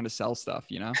everyone's just trying to sell stuff,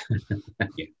 Yeah.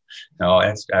 No,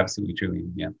 that's absolutely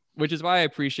true. Yeah. Which is why I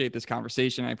appreciate this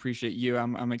conversation. I appreciate you.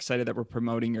 I'm excited that we're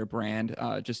promoting your brand.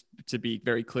 Just to be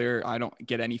very clear, I don't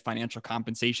get any financial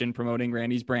compensation promoting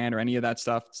Randy's brand or any of that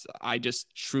stuff. I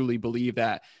just truly believe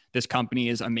that this company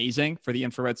is amazing for the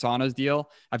infrared saunas deal.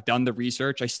 I've done the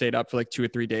research. I stayed up for like 2 or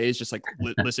 3 days, just like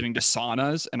listening to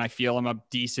saunas, and I feel I'm a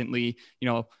decently,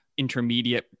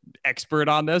 intermediate expert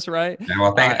on this, right?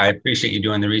 Well, I appreciate you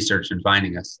doing the research and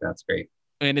finding us. That's great.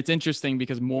 And it's interesting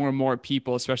because more and more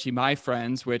people, especially my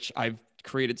friends, which I've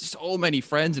created so many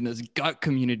friends in this gut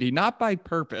community, not by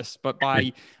purpose, but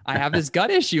by I have this gut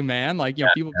issue, man. Like,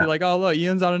 people be like, oh, look,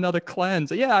 Ian's on another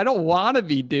cleanse. Yeah, I don't want to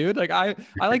be, dude. Like, I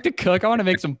like to cook. I want to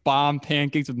make some bomb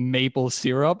pancakes with maple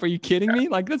syrup. Are you kidding me?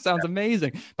 Like, that sounds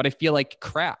amazing. But I feel like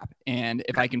crap. And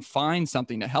if I can find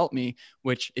something to help me,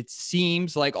 which it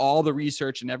seems like all the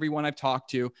research and everyone I've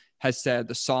talked to has said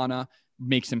the sauna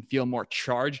makes him feel more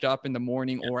charged up in the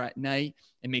morning or at night.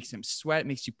 It makes him sweat,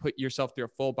 makes you put yourself through a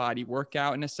full body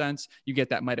workout in a sense. You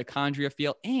get that mitochondria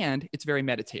feel, and it's very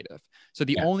meditative. So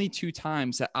the only 2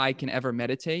 times that I can ever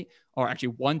meditate, or actually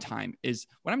 1 time, is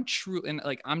when I'm true, and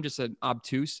like I'm just an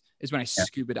obtuse, is when I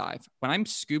scuba dive. When I'm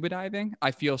scuba diving,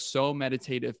 I feel so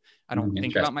meditative. I don't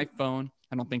think about my phone.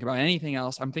 I don't think about anything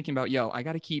else. I'm thinking about, I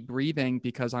got to keep breathing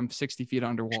because I'm 60 feet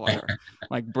underwater.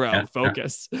 Like, bro,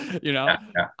 focus,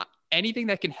 anything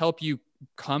that can help you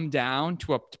come down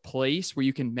to a place where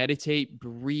you can meditate,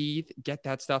 breathe, get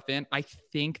that stuff in. I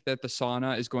think that the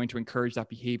sauna is going to encourage that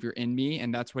behavior in me.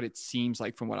 And that's what it seems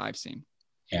like from what I've seen.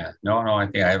 Yeah, no, I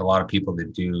think I have a lot of people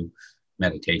that do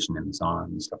meditation in the sauna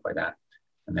and stuff like that.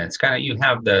 And that's kind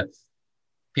of,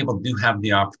 people do have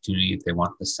the opportunity if they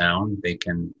want the sound, they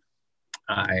can,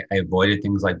 I avoided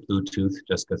things like Bluetooth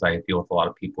just because I deal with a lot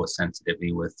of people with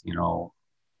sensitivity with,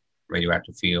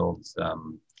 radioactive fields,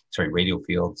 radio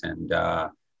fields and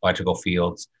electrical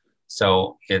fields.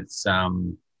 So it's,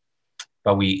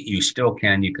 but you still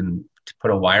you can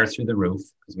put a wire through the roof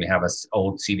because we have a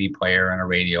old CD player and a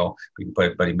radio. We can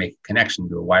put, but you make a connection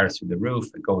to a wire through the roof.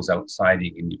 It goes outside.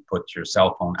 You can put your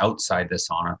cell phone outside the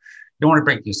sauna. You don't want to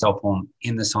break your cell phone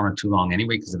in the sauna too long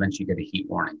anyway, because eventually you get a heat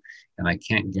warning. And I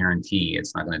can't guarantee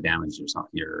it's not going to damage your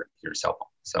cell phone.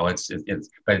 So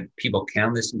but people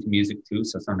can listen to music too.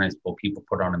 So sometimes people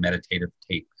put on a meditative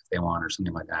tape if they want or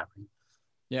something like that. Right?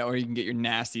 Yeah, or you can get your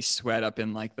nasty sweat up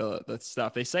in like the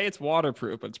stuff. They say it's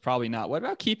waterproof, but it's probably not. What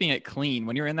about keeping it clean?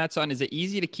 When you're in that sauna, is it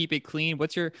easy to keep it clean?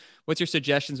 What's your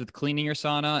suggestions with cleaning your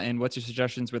sauna, and what's your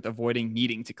suggestions with avoiding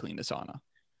needing to clean the sauna?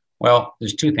 Well,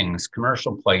 there's 2 things.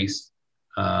 Commercial place.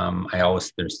 I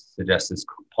always suggest this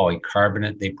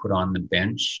polycarbonate they put on the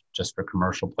bench just for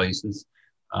commercial places.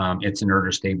 It's inert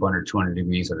or stable under 200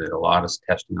 degrees. I did a lot of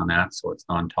testing on that, so it's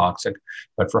non-toxic.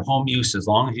 But for home use, as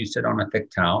long as you sit on a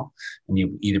thick towel and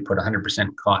you either put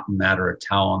 100% cotton mat or a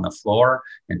towel on the floor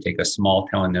and take a small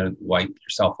towel and then wipe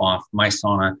yourself off. My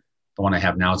sauna, the one I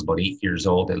have now, is about 8 years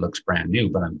old. It looks brand new,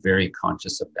 but I'm very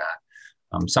conscious of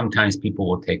that. Sometimes people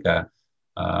will take a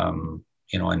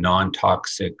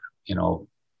non-toxic,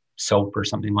 soap or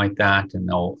something like that, and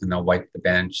they'll wipe the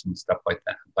bench and stuff like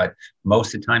that. But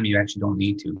most of the time you actually don't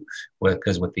need to,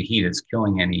 because with the heat, it's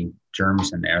killing any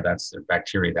germs in there. That's the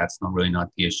bacteria. That's not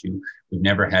the issue. We've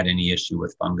never had any issue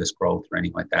with fungus growth or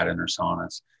anything like that in our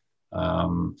saunas.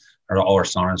 All our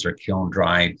saunas are kiln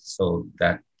dried, so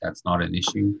that's not an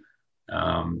issue.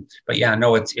 But yeah,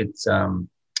 no, it's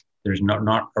there's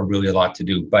not really a lot to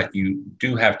do, but you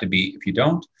do have to be, if you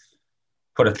don't,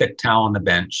 put a thick towel on the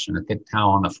bench and a thick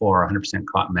towel on the floor, 100%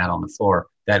 cotton mat on the floor,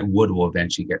 that wood will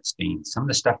eventually get stained. Some of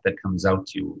the stuff that comes out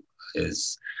to you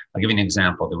is, I'll give you an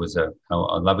example. There was a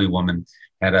lovely woman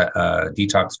had a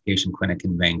detoxification clinic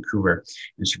in Vancouver,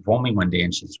 and she phoned me one day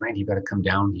and she says, Randy, you got to come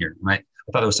down here. And I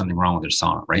thought there was something wrong with her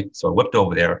sauna, right? So I whipped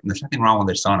over there, and there's nothing wrong with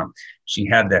her sauna. She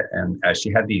had that, and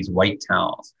she had these white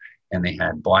towels, and they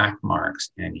had black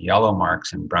marks and yellow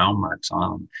marks and brown marks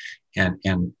on them.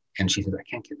 And she said, I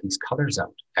can't get these colors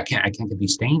out. I can't get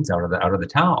these stains out of the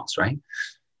towels, right?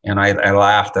 And I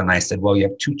laughed and I said, well, you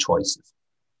have 2 choices.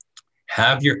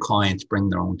 Have your clients bring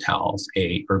their own towels,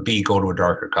 A, or B, go to a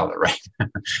darker color, right?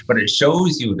 But it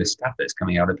shows you the stuff that's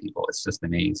coming out of people. It's just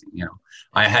amazing,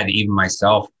 I had, even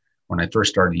myself, when I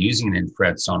first started using an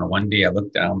infrared sauna, one day I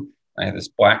looked down, I had this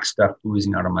black stuff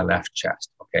oozing out of my left chest,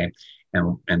 okay?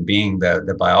 And being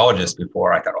the biologist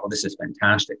before, I thought, oh, this is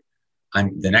fantastic.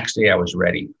 The next day I was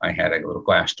ready. I had a little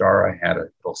glass jar. I had a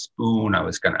little spoon. I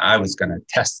was gonna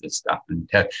test this stuff and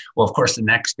test. Well, of course, the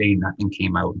next day nothing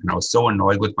came out, and I was so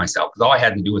annoyed with myself because all I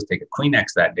had to do was take a Kleenex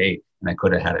that day, and I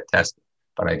could have had it tested,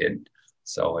 but I didn't.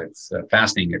 So it's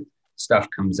fascinating. Stuff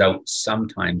comes out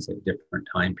sometimes at different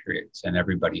time periods, and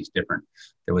everybody's different.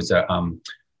 There was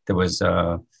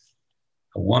a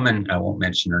a woman, I won't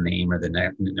mention her name or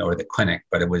the clinic,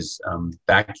 but it was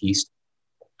back east.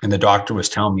 And the doctor was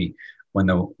telling me when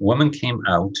the woman came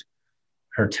out,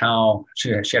 her towel, she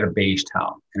had a beige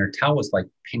towel, and her towel was like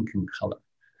pink in color.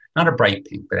 Not a bright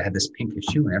pink, but it had this pinkish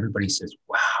hue. And everybody says,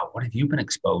 wow, what have you been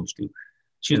exposed to?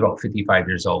 She was about 55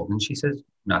 years old. And she says,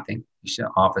 nothing. She's an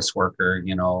office worker,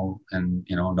 and,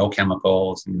 no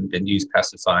chemicals and didn't use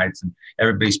pesticides. And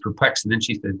everybody's perplexed. And then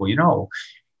she said, well,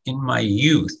 in my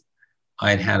youth,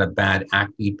 I'd had a bad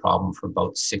acne problem for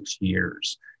about 6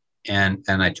 years. And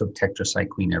I took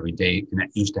tetracycline every day. And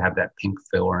it used to have that pink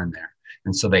filler in there.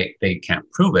 And so they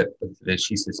can't prove it, but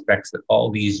she suspects that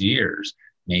all these years,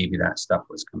 maybe that stuff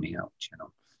was coming out,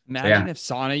 Imagine if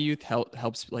sauna youth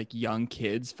helps like young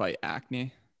kids fight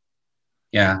acne.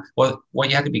 Yeah. Well, what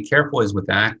you have to be careful is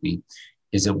with acne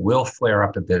is it will flare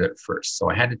up a bit at first. So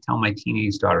I had to tell my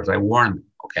teenage daughters, I warned them,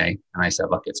 okay? And I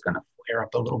said, look, it's going to flare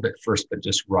up a little bit first, but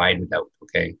just ride it out,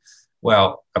 okay?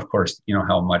 Well, of course, you know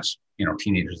how much,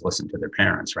 teenagers listen to their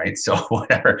parents, right? So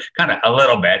whatever, kind of a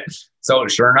little bit. So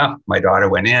sure enough, my daughter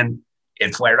went in,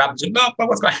 it flared up. She said, no,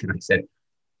 what's going on? I said,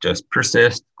 just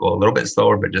persist, go a little bit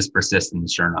slower, but just persist. And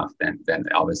sure enough, then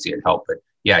obviously it helped. But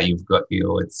yeah, you've got,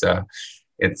 it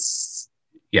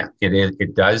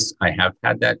does. I have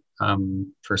had that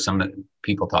for some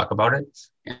people talk about it,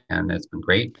 and it's been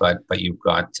great. But you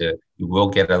will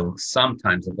get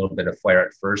sometimes a little bit of flare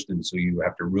at first, and so you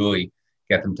have to really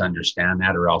get them to understand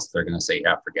that, or else they're going to say,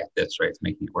 "Yeah, forget this." Right? It's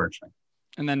making it worse. Right?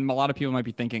 And then a lot of people might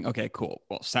be thinking, okay, cool.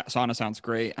 Well, sauna sounds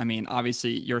great. I mean,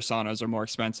 obviously your saunas are more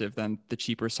expensive than the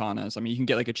cheaper saunas. I mean, you can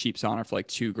get like a cheap sauna for like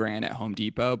 $2,000 at Home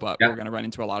Depot, but we're going to run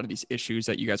into a lot of these issues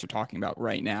that you guys are talking about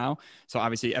right now. So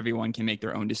obviously everyone can make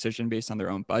their own decision based on their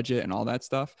own budget and all that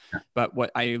stuff. Yeah. But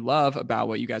what I love about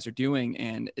what you guys are doing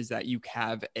is that you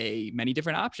have many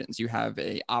different options. You have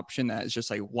a option that is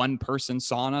just like one person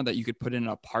sauna that you could put in an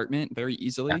apartment very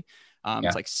easily. Yeah.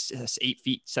 It's like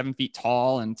 7 feet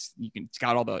tall, and it's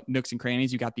got all the nooks and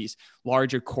crannies. You got these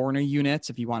larger corner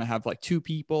units if you want to have like 2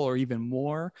 people or even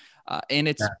more. And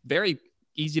it's very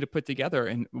easy to put together.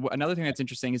 And another thing that's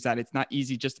interesting is that it's not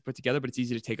easy just to put together, but it's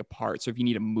easy to take apart. So if you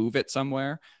need to move it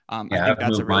somewhere, I think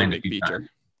that's a really big feature.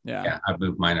 Yeah, I've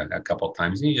moved mine a couple of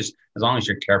times. And you just, as long as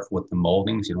you're careful with the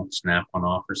moldings, you don't snap one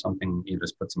off or something. You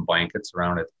just put some blankets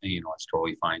around it. It's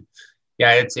totally fine.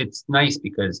 Yeah, it's nice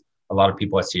because a lot of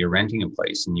people, let's say you're renting a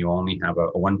place and you only have a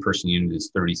one-person unit is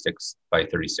 36 by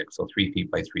 36, so 3 feet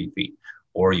by 3 feet.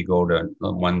 Or you go to the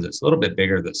ones that's a little bit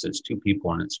bigger that says 2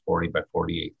 people and it's 40 by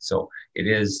 48. So it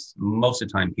is, most of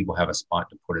the time people have a spot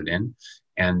to put it in.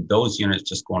 And those units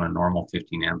just go on a normal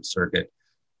 15 amp circuit.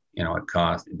 It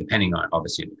costs,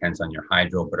 obviously it depends on your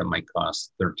hydro, but it might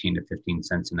cost 13 to 15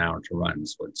 cents an hour to run.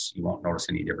 So you won't notice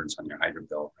any difference on your hydro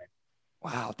bill, right?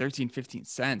 Wow, 13, 15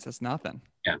 cents. That's nothing.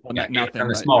 Yeah. Well, nothing. On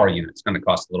the smaller unit, it's going to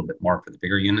cost a little bit more for the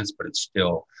bigger units, but it's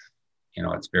still,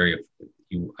 it's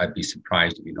I'd be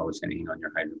surprised if you notice anything on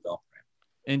your hydro bill.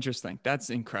 Right? Interesting. That's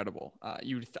incredible.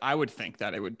 I would think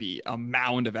that it would be a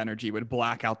mound of energy, would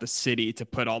black out the city to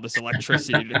put all this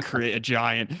electricity to create a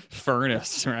giant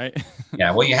furnace, right?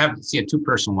 Yeah. Well, a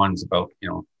 2-person one's about,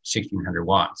 1,600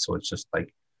 watts. So it's just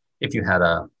like if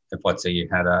let's say you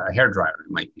had a hairdryer, it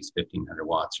might be 1,500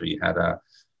 watts, or you had a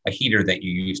heater that you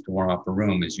use to warm up a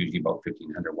room is usually about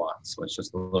 1,500 watts. So it's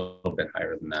just a little bit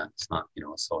higher than that. It's not,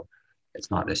 so it's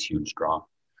not this huge draw.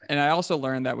 And I also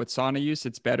learned that with sauna use,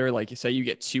 it's better, like you say, you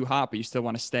get too hot, but you still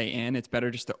want to stay in. It's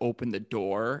better just to open the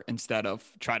door instead of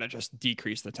try to just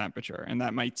decrease the temperature. And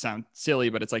that might sound silly,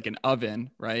 but it's like an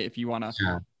oven, right? If you want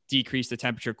to decrease the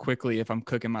temperature quickly, if I'm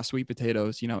cooking my sweet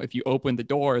potatoes, if you open the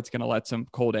door, it's going to let some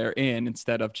cold air in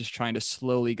instead of just trying to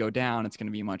slowly go down. It's going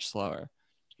to be much slower.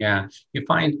 Yeah. You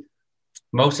find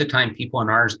most of the time people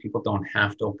don't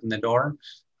have to open the door.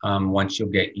 Once you'll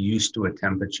get used to a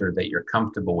temperature that you're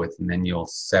comfortable with, and then you'll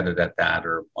set it at that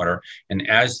or whatever. And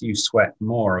as you sweat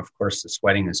more, of course, the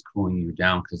sweating is cooling you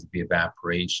down because of the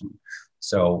evaporation.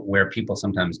 So where people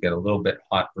sometimes get a little bit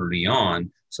hot early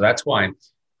on. So that's why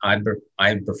I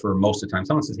prefer most of the time,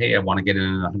 someone says, hey, I want to get in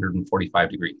at 145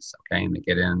 degrees. Okay. And they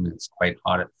get in, it's quite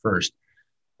hot at first.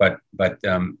 But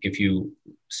if you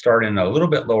start in a little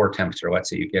bit lower temperature, let's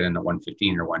say you get in at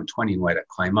 115 or 120 and let it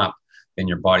climb up, then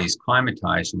your body's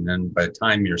climatized. And then by the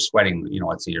time you're sweating,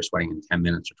 let's say you're sweating in 10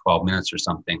 minutes or 12 minutes or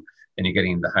something, then you're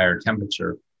getting the higher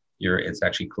temperature, it's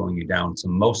actually cooling you down. So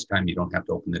most of the time you don't have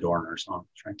to open the door in our saunas,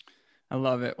 right? I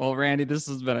love it. Well, Randy, this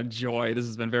has been a joy. This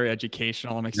has been very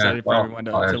educational. I'm excited for everyone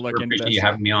to look into this. Appreciate you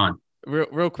having me on.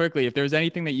 Real quickly, if there's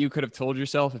anything that you could have told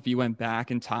yourself if you went back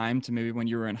in time to maybe when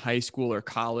you were in high school or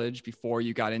college before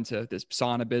you got into this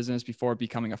sauna business, before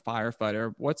becoming a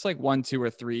firefighter, what's like 1, 2,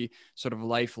 or 3 sort of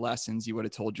life lessons you would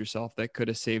have told yourself that could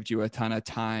have saved you a ton of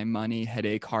time, money,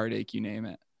 headache, heartache, you name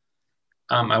it?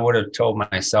 I would have told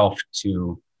myself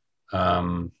to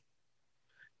not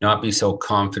be so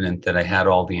confident that I had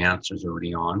all the answers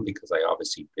already on, because I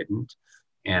obviously didn't.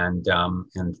 And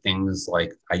things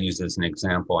like, I use as an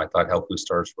example, I thought health food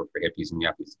stores were for hippies and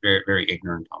yuppies. Very, very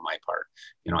ignorant on my part.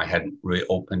 You know, I hadn't really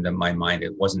opened up my mind.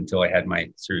 It wasn't until I had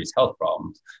my serious health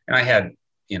problems. And I had,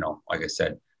 you know, like I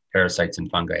said, parasites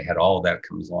and fungi. I had all of that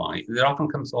comes along. It often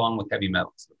comes along with heavy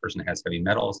metals. The person that has heavy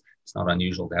metals, it's not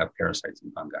unusual to have parasites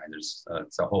and fungi. There's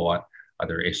it's a whole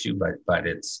other issue, but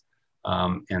it's,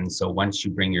 and so once you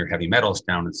bring your heavy metals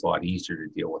down, it's a lot easier to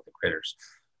deal with the critters.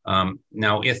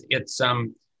 Now, if it's,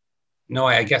 no,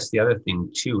 I guess the other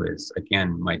thing too is,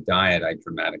 again, my diet, I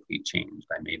dramatically changed.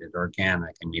 I made it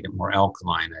organic. I made it more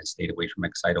alkaline. I stayed away from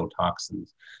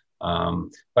excitotoxins.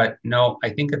 But no, I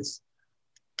think the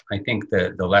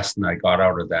lesson I got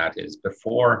out of that is,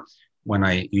 before, when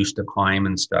I used to climb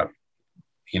and stuff,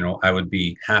 you know, I would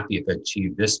be happy if I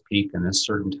achieved this peak in this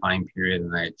certain time period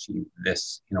and I achieved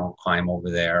this, you know, climb over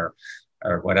there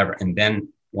or whatever. And then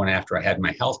after I had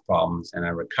my health problems and I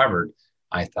recovered,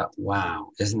 I thought,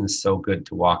 wow, isn't this so good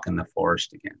to walk in the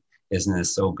forest again? Isn't it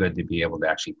so good to be able to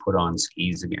actually put on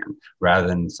skis again, rather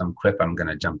than some cliff I'm going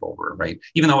to jump over, right?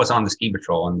 Even though I was on the ski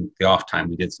patrol and the off time,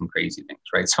 we did some crazy things,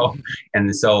 right? So,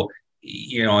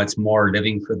 you know, it's more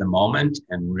living for the moment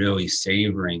and really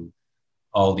savoring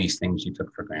all these things you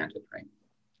took for granted, right?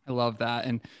 I love that.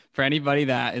 And for anybody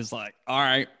that is like, all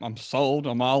right, I'm sold,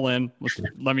 I'm all in.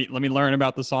 Let me learn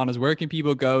about the saunas. Where can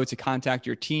people go to contact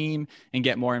your team and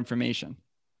get more information?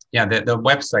 Yeah, the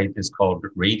website is called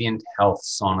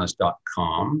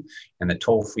radianthealthsaunas.com, and the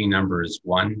toll-free number is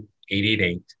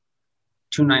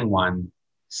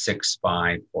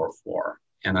 1-888-291-6544.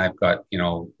 And I've got, you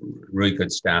know, really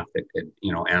good staff that could,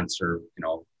 you know, answer, you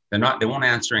know, they won't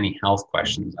answer any health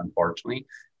questions, unfortunately,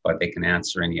 but they can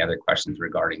answer any other questions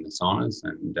regarding the saunas,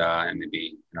 and maybe,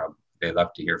 you know, they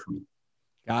love to hear from you.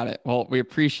 Got it. Well, we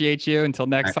appreciate you. Until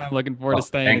next time, looking forward to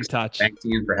staying in touch. Thanks,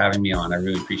 Ian, for having me on. I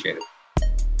really appreciate it.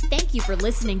 Thank you for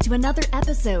listening to another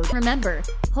episode. Remember,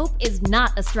 hope is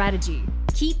not a strategy.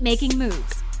 Keep making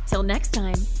moves. Till next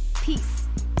time, peace.